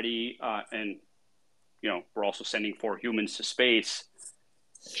ready, and we're also sending 4 humans to space.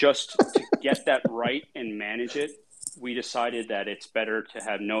 Just to get that right and manage it, we decided that it's better to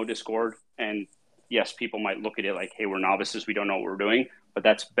have no Discord. And yes, people might look at it like, hey, we're novices, we don't know what we're doing, but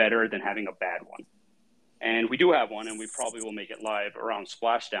that's better than having a bad one. And we do have one, and we probably will make it live around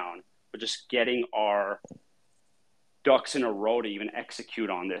Splashdown, but just getting our ducks in a row to even execute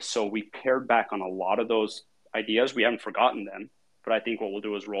on this. So we pared back on a lot of those ideas. We haven't forgotten them, but I think what we'll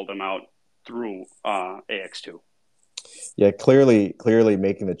do is roll them out through AX2. Yeah, clearly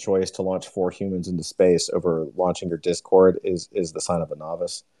making the choice to launch 4 humans into space over launching your Discord is the sign of a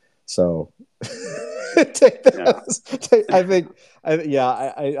novice. So take that. I think,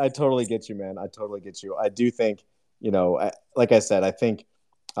 I totally get you, man. I totally get you. I do think, like I said, I think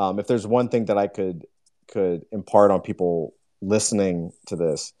if there's one thing that I could impart on people listening to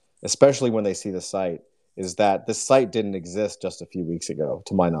this, especially when they see the site, is that this site didn't exist just a few weeks ago,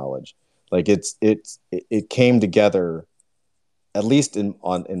 to my knowledge. Like it came together, at least in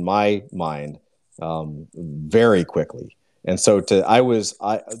my mind, very quickly. And so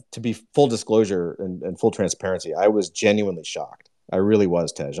to be full disclosure and full transparency, I was genuinely shocked. I really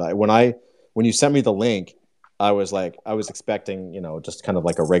was, Tej. When you sent me the link, I was expecting, just kind of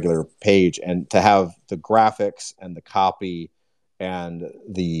like a regular page, and to have the graphics and the copy and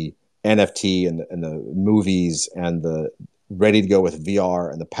the NFT and the movies and the ready to go with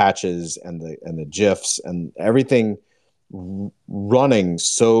VR and the patches and the GIFs and everything running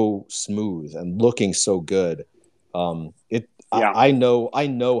so smooth and looking so good. I know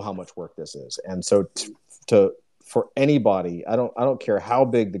how much work this is, and so for anybody, I don't care how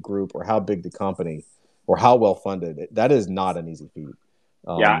big the group or how big the company or how well funded, that is not an easy feat.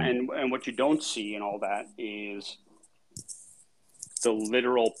 And what you don't see in all that is the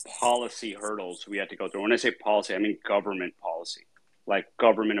literal policy hurdles we had to go through. When I say policy, I mean government policy, like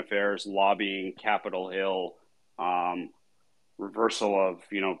government affairs, lobbying, Capitol Hill, reversal of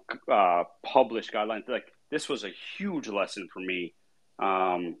published guidelines. Like, this was a huge lesson for me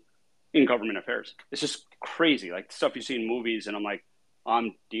in government affairs. It's just crazy, like stuff you see in movies, and I'm like,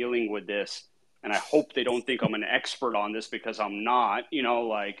 I'm dealing with this, and I hope they don't think I'm an expert on this, because I'm not.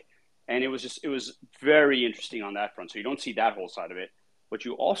 And it was very interesting on that front. So you don't see that whole side of it. What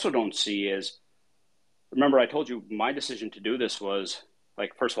you also don't see is, remember I told you my decision to do this was,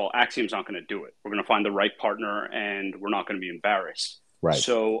 like, first of all, Axiom's not going to do it. We're going to find the right partner, and we're not going to be embarrassed. Right.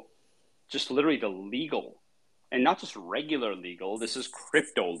 So just literally the legal, and not just regular legal, this is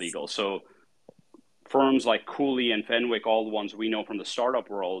crypto legal. So firms like Cooley and Fenwick, all the ones we know from the startup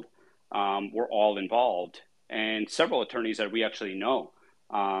world, were all involved, and several attorneys that we actually know.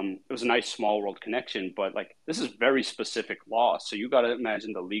 It was a nice small world connection, but like, this is very specific law. So you got to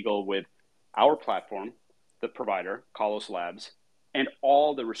imagine the legal with our platform, the provider, Kalos Labs, and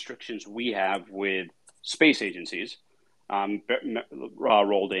all the restrictions we have with space agencies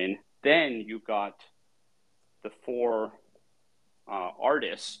rolled in. Then you've got the 4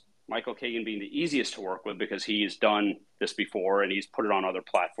 artists, Michael Kagan being the easiest to work with because he's done this before and he's put it on other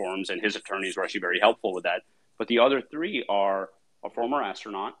platforms, and his attorneys were actually very helpful with that. But the other 3 are a former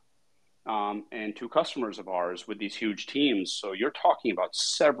astronaut and 2 customers of ours with these huge teams. So you're talking about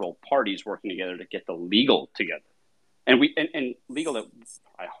several parties working together to get the legal together. And legal that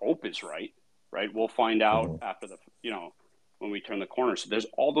I hope is right. We'll find out after when we turn the corner. So there's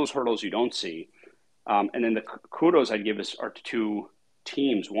all those hurdles you don't see. And then the kudos I'd give are to 2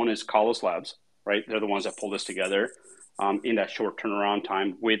 teams. One is Kalos Labs, right? They're the ones that pulled this together in that short turnaround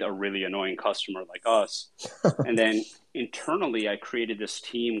time with a really annoying customer like us. And then internally, I created this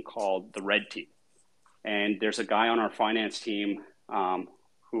team called the Red Team. And there's a guy on our finance team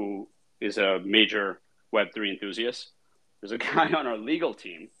who is a major Web3 enthusiast. There's a guy on our legal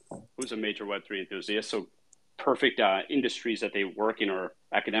team who's a major Web3 enthusiast. So perfect industries that they work in or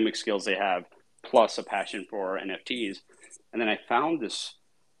academic skills they have, plus a passion for NFTs. And then I found this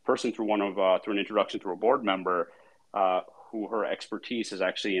person through an introduction through a board member who her expertise is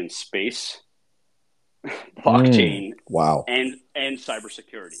actually in space, blockchain, wow, and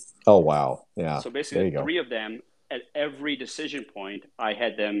cybersecurity. Oh, wow. Yeah. So basically 3 of them at every decision point, I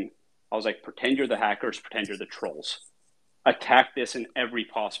was like, pretend you're the hackers, pretend you're the trolls. Attack this in every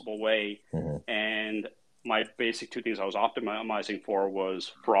possible way. And my basic 2 things I was optimizing for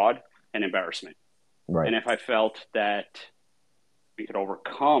was fraud and embarrassment. Right. And if I felt that we could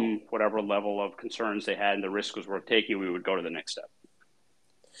overcome whatever level of concerns they had and the risk was worth taking, we would go to the next step.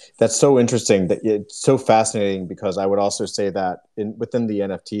 That's so interesting. That it's so fascinating, because I would also say that within the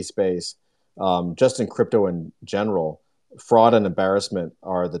NFT space, just in crypto in general, fraud and embarrassment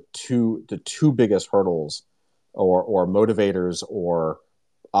are the two biggest hurdles or motivators or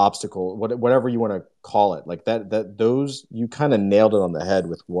obstacle, whatever you want to call it. Like those, you kind of nailed it on the head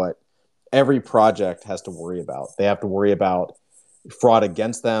with what every project has to worry about. They have to worry about fraud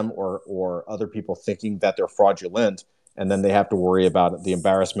against them or other people thinking that they're fraudulent, and then they have to worry about the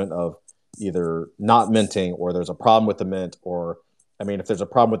embarrassment of either not minting or there's a problem with the mint, or I mean, if there's a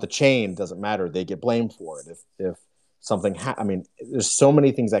problem with the chain, it doesn't matter, they get blamed for it. If something I mean, there's so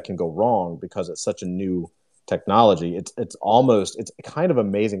many things that can go wrong because it's such a new technology. It's kind of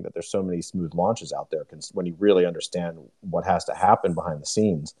amazing that there's so many smooth launches out there when you really understand what has to happen behind the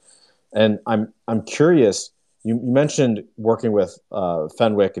scenes. And I'm curious. You mentioned working with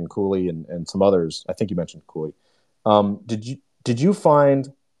Fenwick and Cooley and some others. I think you mentioned Cooley. Did you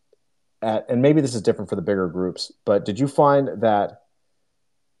find and maybe this is different for the bigger groups, but did you find that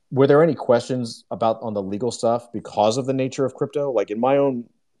were there any questions about on the legal stuff because of the nature of crypto? Like in my own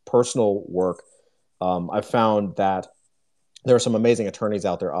personal work, I found that there are some amazing attorneys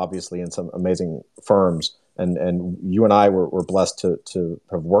out there, obviously, and some amazing firms, and you and I were blessed to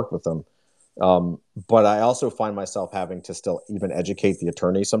have worked with them. But I also find myself having to still even educate the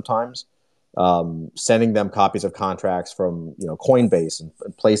attorneys sometimes, sending them copies of contracts from Coinbase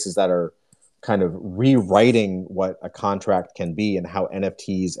and places that are kind of rewriting what a contract can be and how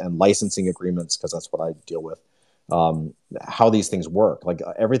NFTs and licensing agreements, because that's what I deal with, how these things work. Like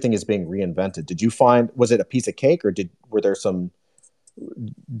everything is being reinvented. Did you find, was it a piece of cake, or were there some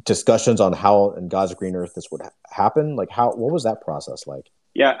discussions on how in God's green earth this would happen? Like what was that process like?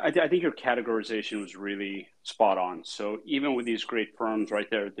 Yeah, I think your categorization was really spot on. So even with these great firms, right,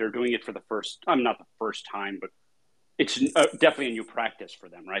 they're doing it for the first, I'm not the first time, but it's definitely a new practice for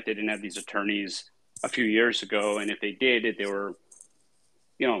them, right? They didn't have these attorneys a few years ago, and if they did, they were,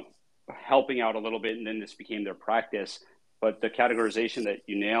 helping out a little bit, and then this became their practice. But the categorization that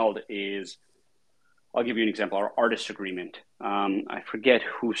you nailed is, I'll give you an example. Our artist agreement. I forget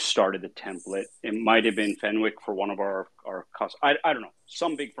who started the template. It might have been Fenwick for one of our I don't know.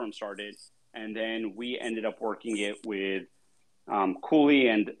 Some big firm started, and then we ended up working it with Cooley,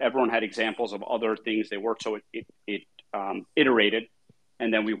 and everyone had examples of other things they worked. So it iterated,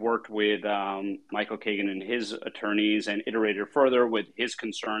 and then we worked with Michael Kagan and his attorneys and iterated further with his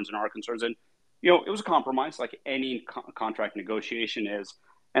concerns and our concerns. And it was a compromise, like any contract negotiation is.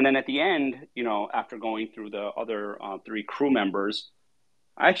 And then at the end, after going through the other three crew members,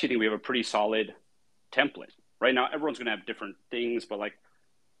 I actually think we have a pretty solid template. Right now, everyone's going to have different things, but like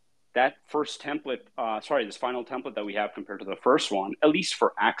that first template, this final template that we have compared to the first one, at least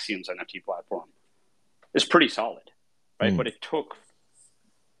for Axiom's NFT platform, is pretty solid, right? But it took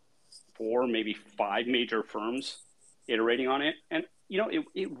 4, maybe 5 major firms iterating on it. And,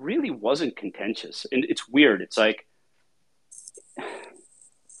 it really wasn't contentious. And it's weird. It's like,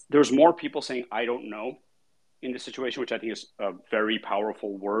 there's more people saying, I don't know in this situation, which I think is a very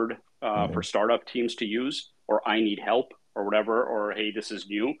powerful word for startup teams to use, or I need help or whatever, or, hey, this is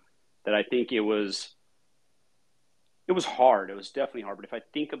new, that I think it was hard. It was definitely hard. But if I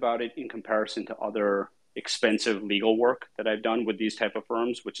think about it in comparison to other expensive legal work that I've done with these type of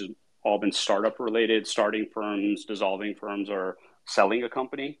firms, which has all been startup related, starting firms, dissolving firms, or selling a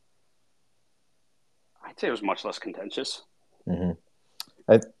company, I'd say it was much less contentious. Mm-hmm.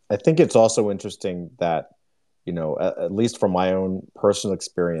 I think it's also interesting that, at least from my own personal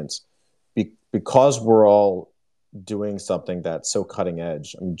experience, because we're all doing something that's so cutting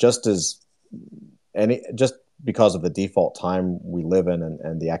edge, I mean, just because of the default time we live in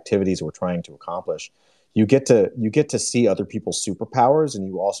and the activities we're trying to accomplish, you get to see other people's superpowers, and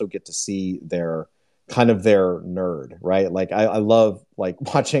you also get to see their nerd, right? Like I love like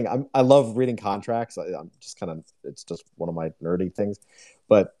watching. I love reading contracts. I'm just it's just one of my nerdy things,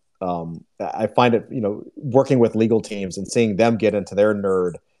 but I find it, working with legal teams and seeing them get into their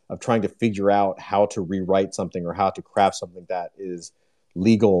nerd of trying to figure out how to rewrite something or how to craft something that is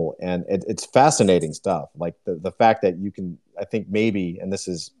legal, and it's fascinating stuff. Like the fact that you can, I think maybe, and this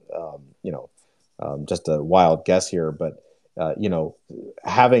is just a wild guess here, but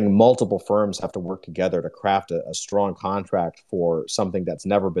having multiple firms have to work together to craft a strong contract for something that's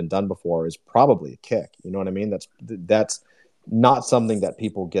never been done before is probably a kick. You know what I mean? That's not something that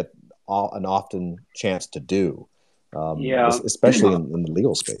people get an often chance to do, especially in the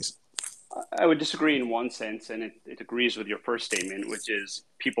legal space. I would disagree in one sense, and it agrees with your first statement, which is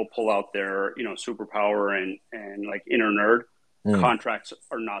people pull out their superpower and like inner nerd. Contracts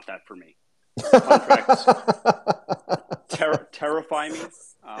are not that for me. Contracts terrify me,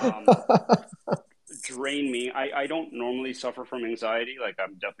 drain me. I don't normally suffer from anxiety. Like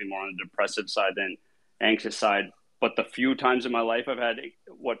I'm definitely more on the depressive side than anxious side. But the few times in my life I've had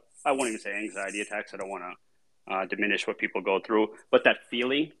what I won't even say anxiety attacks. I don't want to diminish what people go through, but that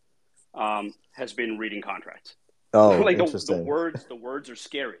feeling has been reading contracts. Oh, Like the interesting. words are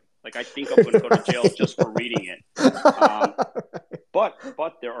scary. Like I think I'm going to go to jail just for reading it.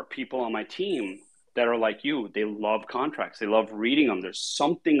 But there are people on my team that are like you. They love contracts. They love reading them. There's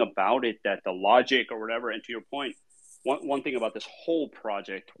something about it that the logic or whatever. And to your point, one thing about this whole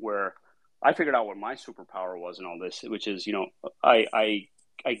project where I figured out what my superpower was in all this, which is, I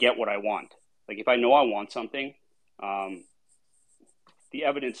get what I want. Like if I know I want something, the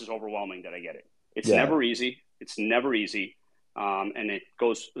evidence is overwhelming that I get it. It's Yeah. never easy. It's never easy. And it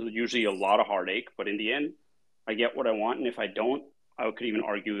goes usually a lot of heartache, but in the end, I get what I want. And if I don't, I could even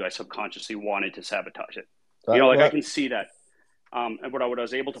argue I subconsciously wanted to sabotage it. I can see that. And what I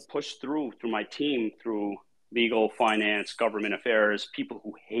was able to push through my team, through legal, finance, government affairs, people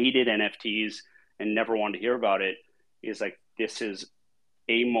who hated NFTs and never wanted to hear about it, is like, this is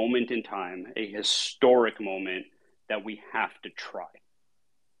a moment in time, a historic moment that we have to try.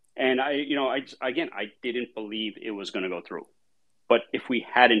 And I didn't believe it was going to go through. But if we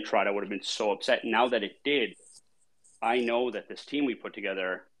hadn't tried, I would have been so upset. Now that it did, I know that this team we put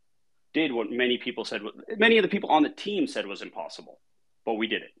together did what many of the people on the team said was impossible, but we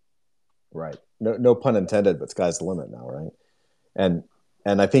did it. Right. No pun intended, but sky's the limit now, right? And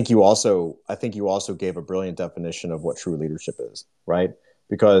I think you also gave a brilliant definition of what true leadership is, right?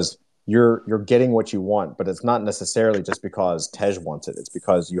 Because you're getting what you want, but it's not necessarily just because Tej wants it. It's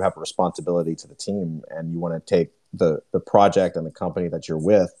because you have a responsibility to the team and you want to take the project and the company that you're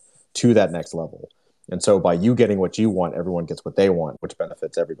with to that next level. And so by you getting what you want, everyone gets what they want, which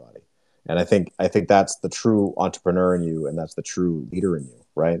benefits everybody. And I think that's the true entrepreneur in you, and that's the true leader in you,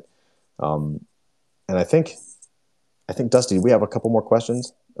 right? And I think Dusty, we have a couple more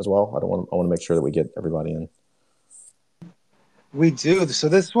questions as well. I want to make sure that we get everybody in. We do. So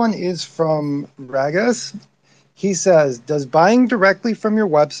this one is from Ragas. He says, does buying directly from your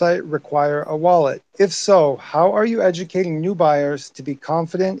website require a wallet? If so, how are you educating new buyers to be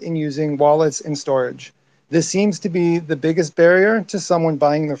confident in using wallets and storage? This seems to be the biggest barrier to someone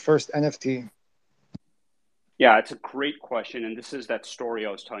buying their first NFT. Yeah, it's a great question. And this is that story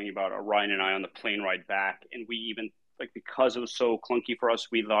I was telling you about, Ryan and I on the plane ride back. And we even, because it was so clunky for us,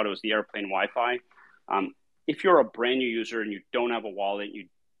 we thought it was the airplane Wi-Fi. If you're a brand new user and you don't have a wallet, you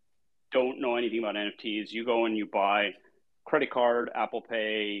don't know anything about NFTs, you go and you buy credit card, Apple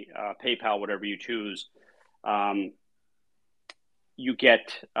Pay, PayPal, whatever you choose, you buy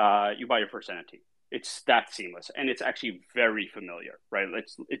your first NFT. It's that seamless, and it's actually very familiar, right?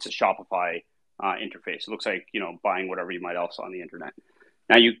 It's a Shopify interface. It looks like buying whatever you might else on the internet.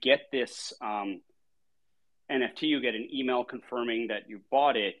 Now you get this NFT, you get an email confirming that you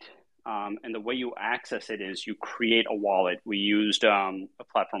bought it. And the way you access it is you create a wallet. We used a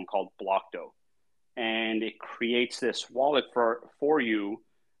platform called Blockdo, and it creates this wallet for you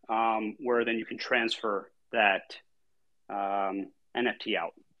where then you can transfer that NFT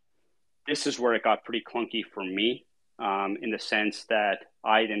out. This is where it got pretty clunky for me in the sense that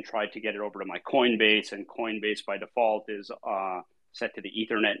I then tried to get it over to my Coinbase, and Coinbase by default is set to the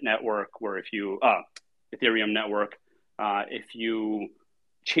Ethernet network, where if you Ethereum network, if you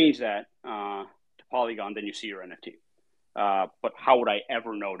change that to Polygon, then you see your NFT. But how would I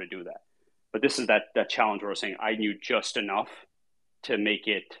ever know to do that? But this is that challenge where I was saying I knew just enough to make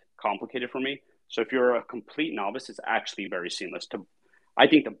it complicated for me. So if you're a complete novice, it's actually very seamless. I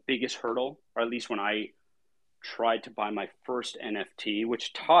think the biggest hurdle, or at least when I tried to buy my first NFT,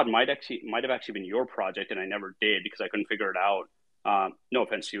 which Todd might have actually been your project, and I never did because I couldn't figure it out. No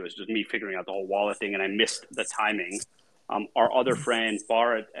offense to you, it was just me figuring out the whole wallet thing, and I missed the timing. Our other friend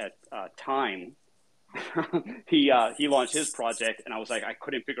Bar at Time, he launched his project, and I was like, I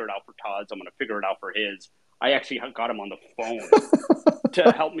couldn't figure it out for Todd's. I'm going to figure it out for his. I actually got him on the phone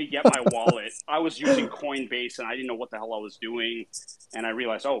to help me get my wallet. I was using Coinbase, and I didn't know what the hell I was doing. And I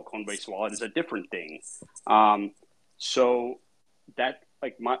realized, Coinbase wallet is a different thing. So that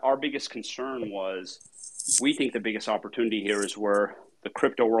our biggest concern was, we think the biggest opportunity here is where the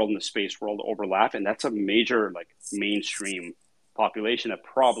crypto world and the space world overlap, and that's a major mainstream population that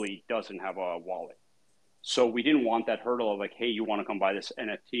probably doesn't have a wallet. So we didn't want that hurdle of hey, you want to come buy this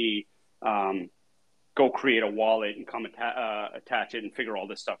NFT, go create a wallet and come attach it and figure all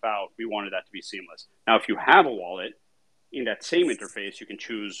this stuff out. We wanted that to be seamless. Now, if you have a wallet, in that same interface, you can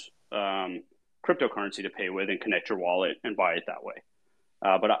choose cryptocurrency to pay with and connect your wallet and buy it that way.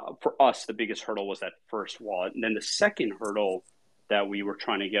 But for us, the biggest hurdle was that first wallet. And then the second hurdle that we were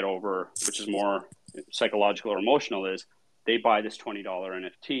trying to get over, which is more psychological or emotional, is they buy this $20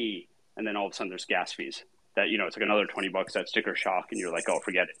 NFT, and then all of a sudden there's gas fees. that, it's like another $20, that sticker shock, and you're like, oh,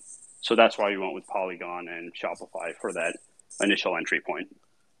 forget it. So that's why we went with Polygon and Shopify for that initial entry point.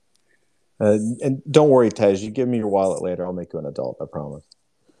 And don't worry, Tej, you give me your wallet later. I'll make you an adult, I promise.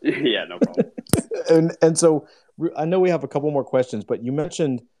 Yeah, no problem. and so I know we have a couple more questions, but you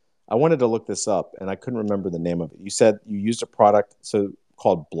mentioned, I wanted to look this up and I couldn't remember the name of it. You said you used a product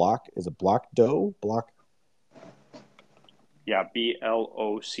called Block. Is it Block Dough? Block? Yeah,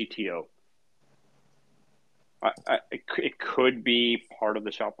 BLOCTO. It could be part of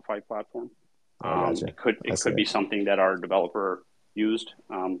the Shopify platform. Gotcha. It could be something that our developer used.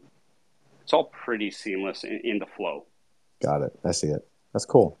 It's all pretty seamless in the flow. Got it. I see it. That's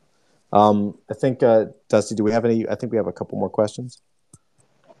cool. I think, Dusty, do we have any? I think we have a couple more questions.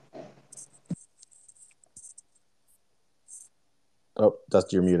 Oh,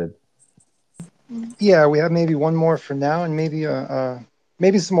 Dusty, you're muted. Yeah, we have maybe one more for now, and maybe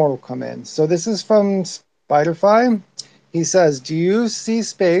some more will come in. So this is from Spiderfy. He says, do you see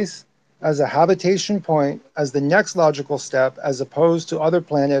space as a habitation point as the next logical step, as opposed to other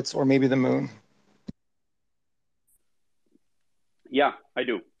planets or maybe the moon? Yeah, I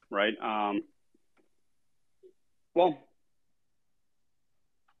do. Right. Well,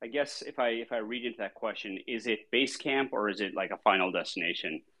 I guess if I read into that question, is it base camp or is it like a final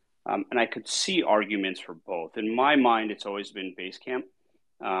destination? And I could see arguments for both. In my mind, it's always been base camp.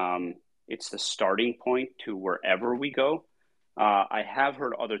 It's the starting point to wherever we go. I have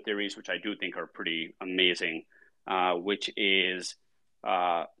heard other theories, which I do think are pretty amazing, which is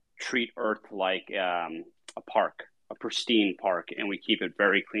treat Earth like a park, a pristine park, and we keep it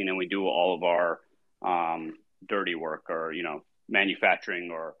very clean, and we do all of our dirty work, or manufacturing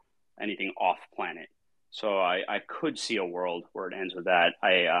or anything off planet. So I could see a world where it ends with that.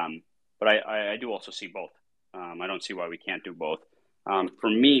 But I do also see both. I don't see why we can't do both. For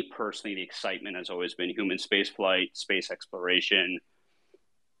me personally, the excitement has always been human space flight, space exploration.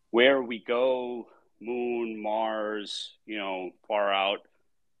 Where we go, moon, Mars, far out.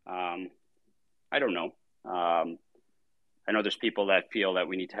 I don't know. I know there's people that feel that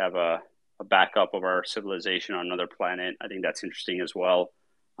we need to have a backup of our civilization on another planet. I think that's interesting as well.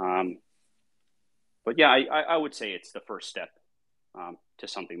 But yeah, I would say it's the first step to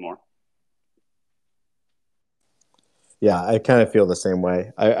something more. Yeah, I kind of feel the same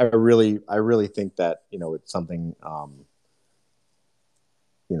way. I really think that it's something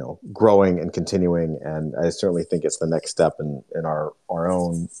growing and continuing, and I certainly think it's the next step in our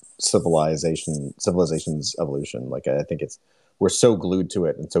own civilization's evolution. Like I think we're so glued to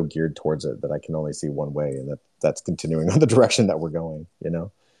it and so geared towards it that I can only see one way, and that's continuing on the direction that we're going.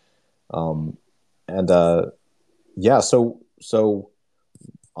 Yeah. So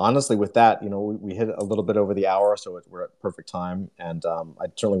honestly, with that, we hit a little bit over the hour, so we're at perfect time, and I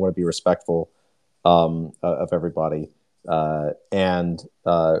certainly want to be respectful of everybody. And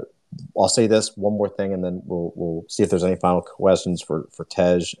I'll say this one more thing, and then we'll see if there's any final questions for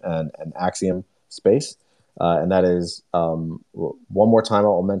Tej and Axiom Space. And that is, one more time,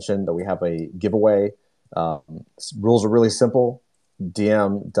 I'll mention that we have a giveaway. Rules are really simple.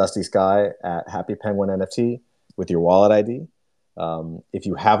 DM Dusty Sky at Happy Penguin NFT with your wallet ID. If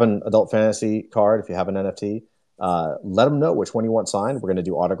you have an adult fantasy card, if you have an NFT, let them know which one you want signed. We're going to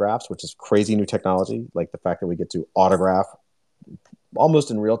do autographs, which is crazy new technology. Like the fact that we get to autograph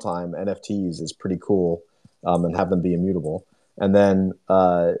almost in real time NFTs is pretty cool, and have them be immutable. And then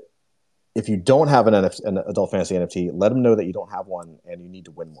if you don't have an adult fantasy NFT, let them know that you don't have one and you need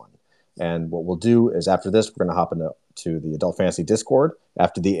to win one. And what we'll do is after this, we're going to hop into the Adult Fantasy Discord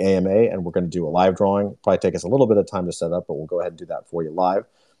after the AMA, and we're going to do a live drawing. Probably take us a little bit of time to set up, but we'll go ahead and do that for you live.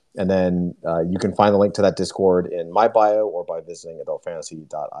 And then you can find the link to that Discord in my bio or by visiting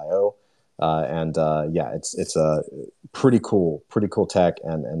adultfantasy.io. Yeah, it's a pretty cool tech,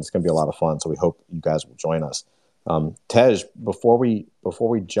 and it's going to be a lot of fun. So we hope you guys will join us. Tej, before we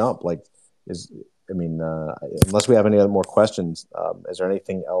jump, unless we have any other more questions, is there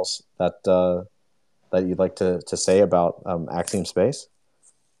anything else that you'd like to say about Axiom Space?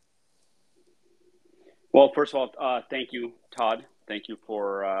 Well, first of all, thank you, Todd. Thank you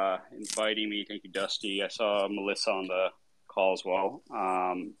for inviting me. Thank you, Dusty. I saw Melissa on the call as well.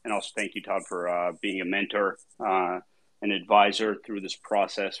 And also thank you, Todd, for being a mentor, an advisor through this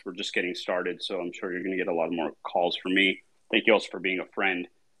process. We're just getting started, so I'm sure you're going to get a lot more calls from me. Thank you also for being a friend.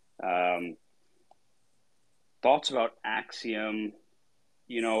 Thoughts about Axiom,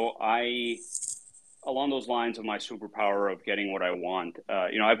 along those lines of my superpower of getting what I want,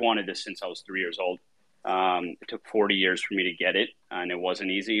 I've wanted this since I was 3 years old. It took 40 years for me to get it, and it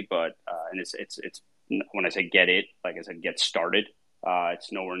wasn't easy, but and it's when I say get it, like I said, get started.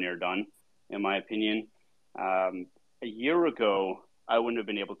 It's nowhere near done, in my opinion. A year ago, I wouldn't have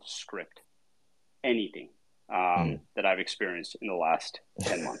been able to script anything that I've experienced in the last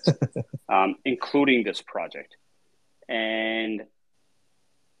 10 months, including this project. And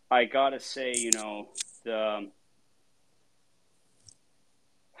I gotta say, the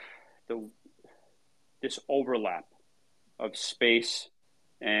this overlap of space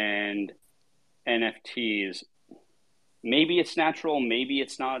and NFTs, maybe it's natural, maybe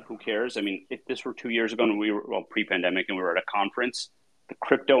it's not. Who cares? I mean, if this were 2 years ago and we were pre-pandemic and we were at a conference, the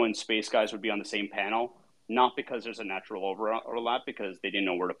crypto and space guys would be on the same panel, not because there's a natural overlap, because they didn't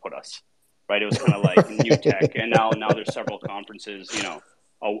know where to put us. Right? It was kind of like new tech, and now there's several conferences,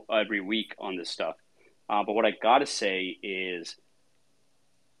 every week on this stuff. But what I gotta say is,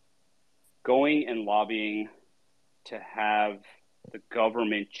 going and lobbying to have the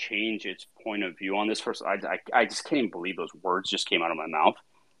government change its point of view on this. First, I just can't even believe those words just came out of my mouth.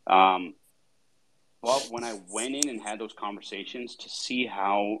 But when I went in and had those conversations, to see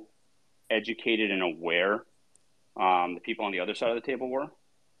how educated and aware the people on the other side of the table were,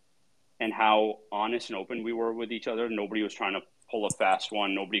 and how honest and open we were with each other. Nobody was trying to pull a fast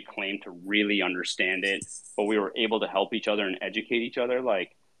one. Nobody claimed to really understand it, but we were able to help each other and educate each other.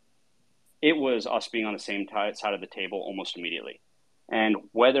 Like, it was us being on the same side of the table almost immediately. And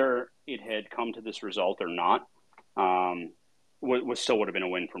whether it had come to this result or not, still would have been a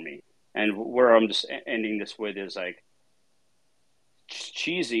win for me. And where I'm just ending this with is, like,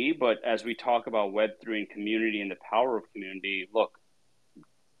 cheesy, but as we talk about Web3 and community and the power of community, look,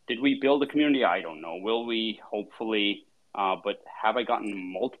 did we build a community? I don't know. Will we? Hopefully. But have I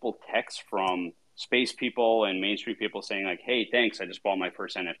gotten multiple texts from space people and Main Street people saying, like, hey, thanks, I just bought my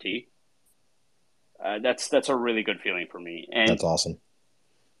first NFT? That's a really good feeling for me. And that's awesome.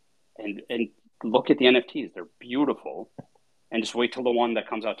 And look at the NFTs; they're beautiful. And just wait till the one that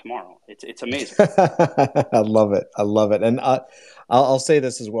comes out tomorrow. It's amazing. I love it. I love it. And I'll say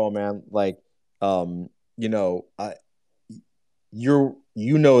this as well, man. Like, I'm sure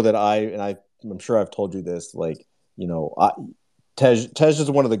I've told you this. Like, Tej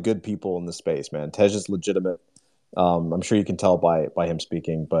is one of the good people in the space, man. Tej is legitimate. I'm sure you can tell by him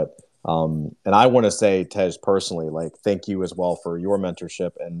speaking, but. And I want to say, Tej, personally, like, thank you as well for your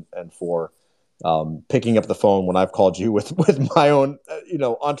mentorship and for picking up the phone when I've called you with my own,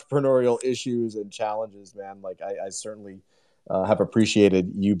 entrepreneurial issues and challenges, man. Like, I certainly have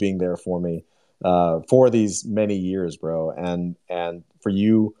appreciated you being there for me for these many years, bro. And for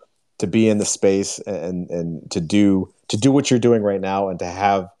you to be in the space and to do what you're doing right now, and to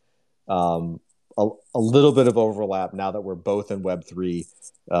have a little bit of overlap now that we're both in Web3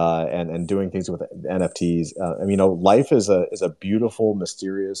 and doing things with NFTs. Life is a beautiful,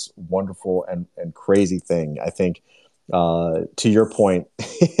 mysterious, wonderful, and crazy thing. I think to your point,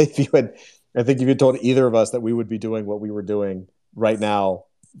 if you had told either of us that we would be doing what we were doing right now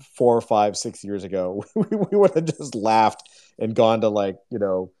 4 or 5, 6 years ago, we would have just laughed and gone to, like,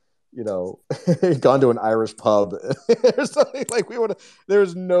 gone to an Irish pub or something. Like,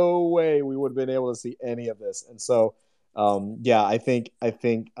 there's no way we would have been able to see any of this. And so, I think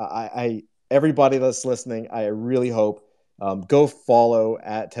everybody that's listening, I really hope, go follow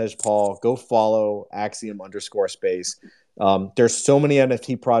at Tejpaul, go follow Axiom_space. There's so many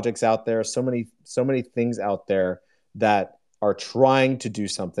NFT projects out there, so many things out there that are trying to do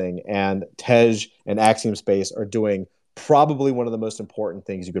something, and Tej and Axiom Space are doing probably one of the most important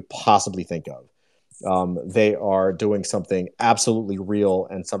things you could possibly think of. They are doing something absolutely real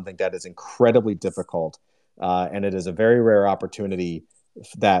and something that is incredibly difficult. And it is a very rare opportunity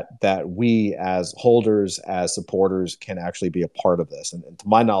that we as holders, as supporters, can actually be a part of this. And to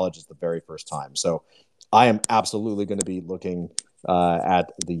my knowledge, it's the very first time. So I am absolutely going to be looking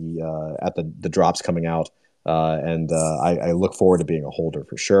at the drops coming out. And I look forward to being a holder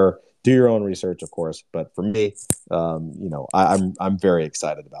for sure. Do your own research, of course, but for me, I'm very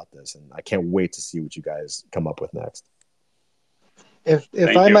excited about this, and I can't wait to see what you guys come up with next. If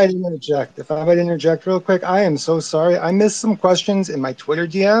I might interject real quick, I am so sorry. I missed some questions in my Twitter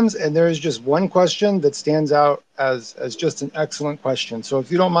DMs, and there is just one question that stands out as just an excellent question. So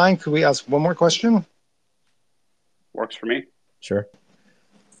if you don't mind, could we ask one more question? Works for me. Sure.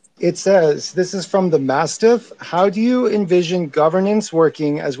 It says, this is from the Mastiff. How do you envision governance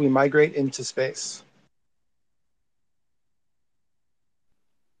working as we migrate into space?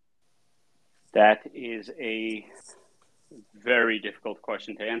 That is a very difficult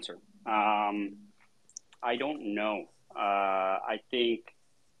question to answer. I don't know. I think,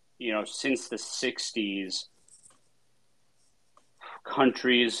 since the 60s,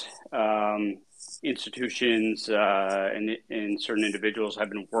 countries, institutions, and certain individuals have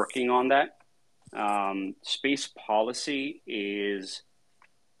been working on that. Space policy is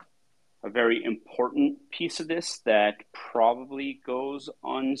a very important piece of this that probably goes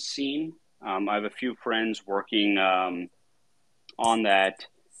unseen. I have a few friends working on that,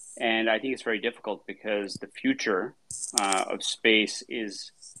 and I think it's very difficult because the future of space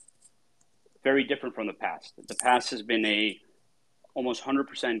is very different from the past. The past has been a almost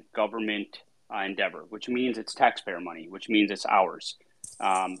 100% government endeavor, which means it's taxpayer money, which means it's ours.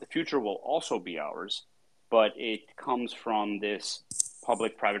 The future will also be ours, but it comes from this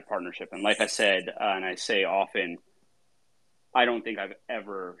public-private partnership. And like I said, and I say often, I don't think I've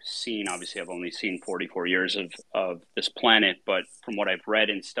ever seen, obviously I've only seen 44 years of this planet, but from what I've read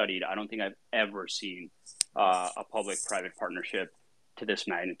and studied, I don't think I've ever seen a public-private partnership to this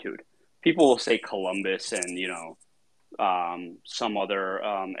magnitude. People will say Columbus and, some other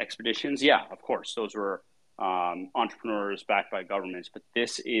expeditions. Yeah, of course, those were entrepreneurs backed by governments, but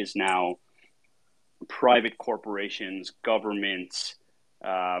this is now private corporations, governments,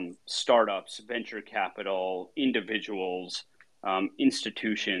 startups, venture capital, individuals,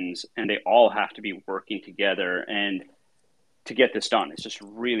 institutions, and they all have to be working together. And to get this done, it's just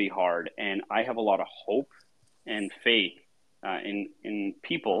really hard. And I have a lot of hope and faith in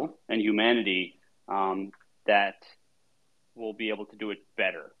people and humanity that we'll be able to do it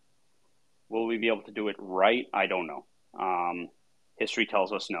better. Will we be able to do it right? I don't know. History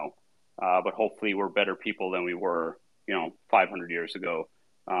tells us no. But hopefully we're better people than we were, 500 years ago,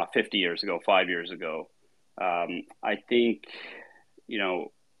 50 years ago, 5 years ago. I think,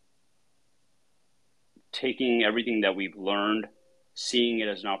 taking everything that we've learned, seeing it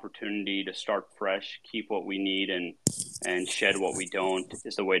as an opportunity to start fresh, keep what we need and shed what we don't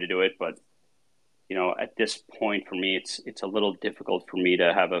is the way to do it. But, at this point for me, it's a little difficult for me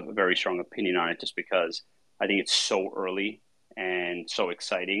to have a very strong opinion on it just because I think it's so early and so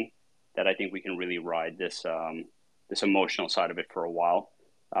exciting that I think we can really ride this this emotional side of it for a while.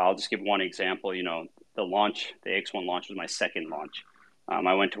 I'll just give one example. The Axiom launch was my second launch.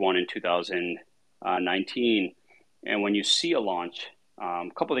 I went to one in 2019, and when you see a launch, a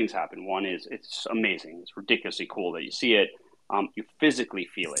couple of things happen. One is it's amazing. It's ridiculously cool that you see it. You physically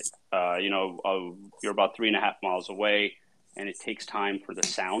feel it. You're about 3.5 miles away, and it takes time for the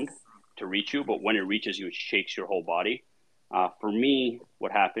sound to reach you. But when it reaches you, it shakes your whole body. For me,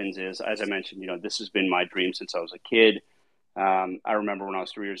 what happens is, as I mentioned, this has been my dream since I was a kid. I remember when I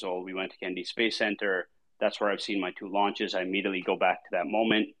was 3 years old, we went to Kennedy Space Center. That's where I've seen my 2 launches. I immediately go back to that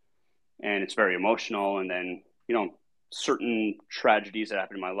moment, and it's very emotional. And then, certain tragedies that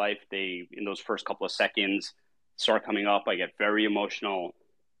happen in my life, in those first couple of seconds, start coming up. I get very emotional.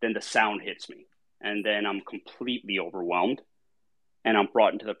 Then the sound hits me, and then I'm completely overwhelmed. And I'm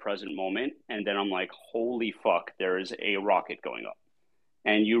brought into the present moment. And then I'm like, holy fuck, there is a rocket going up.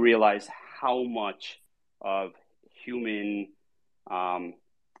 And you realize how much of human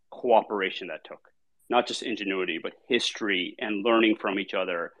cooperation that took. Not just ingenuity, but history and learning from each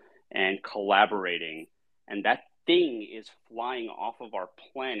other and collaborating. And that thing is flying off of our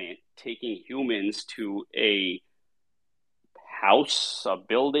planet, taking humans to a house, a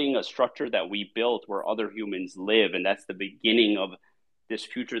building, a structure that we built where other humans live. And that's the beginning of this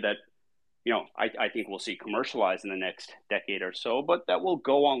future that, I think we'll see commercialized in the next decade or so, but that will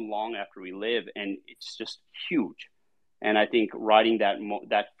go on long after we live. And it's just huge. And I think riding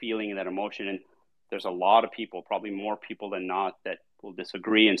that feeling and that emotion, and there's a lot of people, probably more people than not, that will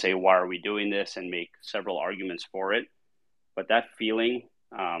disagree and say, why are we doing this, and make several arguments for it. But that feeling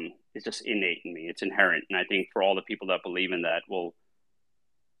is just innate in me. It's inherent. And I think for all the people that believe in that, we'll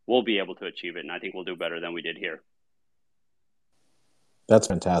be able to achieve it. And I think we'll do better than we did here. That's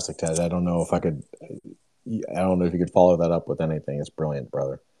fantastic, Tej. I don't know if you could follow that up with anything. It's brilliant,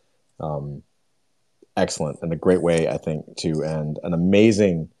 brother. Excellent. And a great way, I think, to end an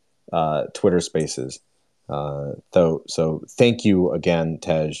amazing Twitter Spaces. So thank you again,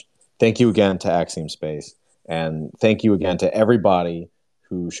 Tej. Thank you again to Axiom Space. And thank you again to everybody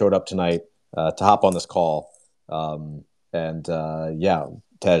who showed up tonight to hop on this call. Tej,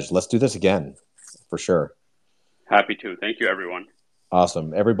 let's do this again for sure. Happy to. Thank you, everyone.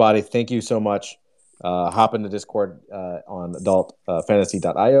 Awesome. Everybody, thank you so much. Hop into Discord on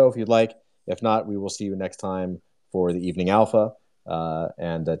adultfantasy.io if you'd like. If not, we will see you next time for the Evening Alpha.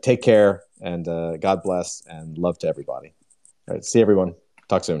 And take care, and God bless, and love to everybody. All right. See everyone.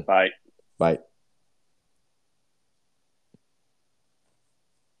 Talk soon. Bye. Bye.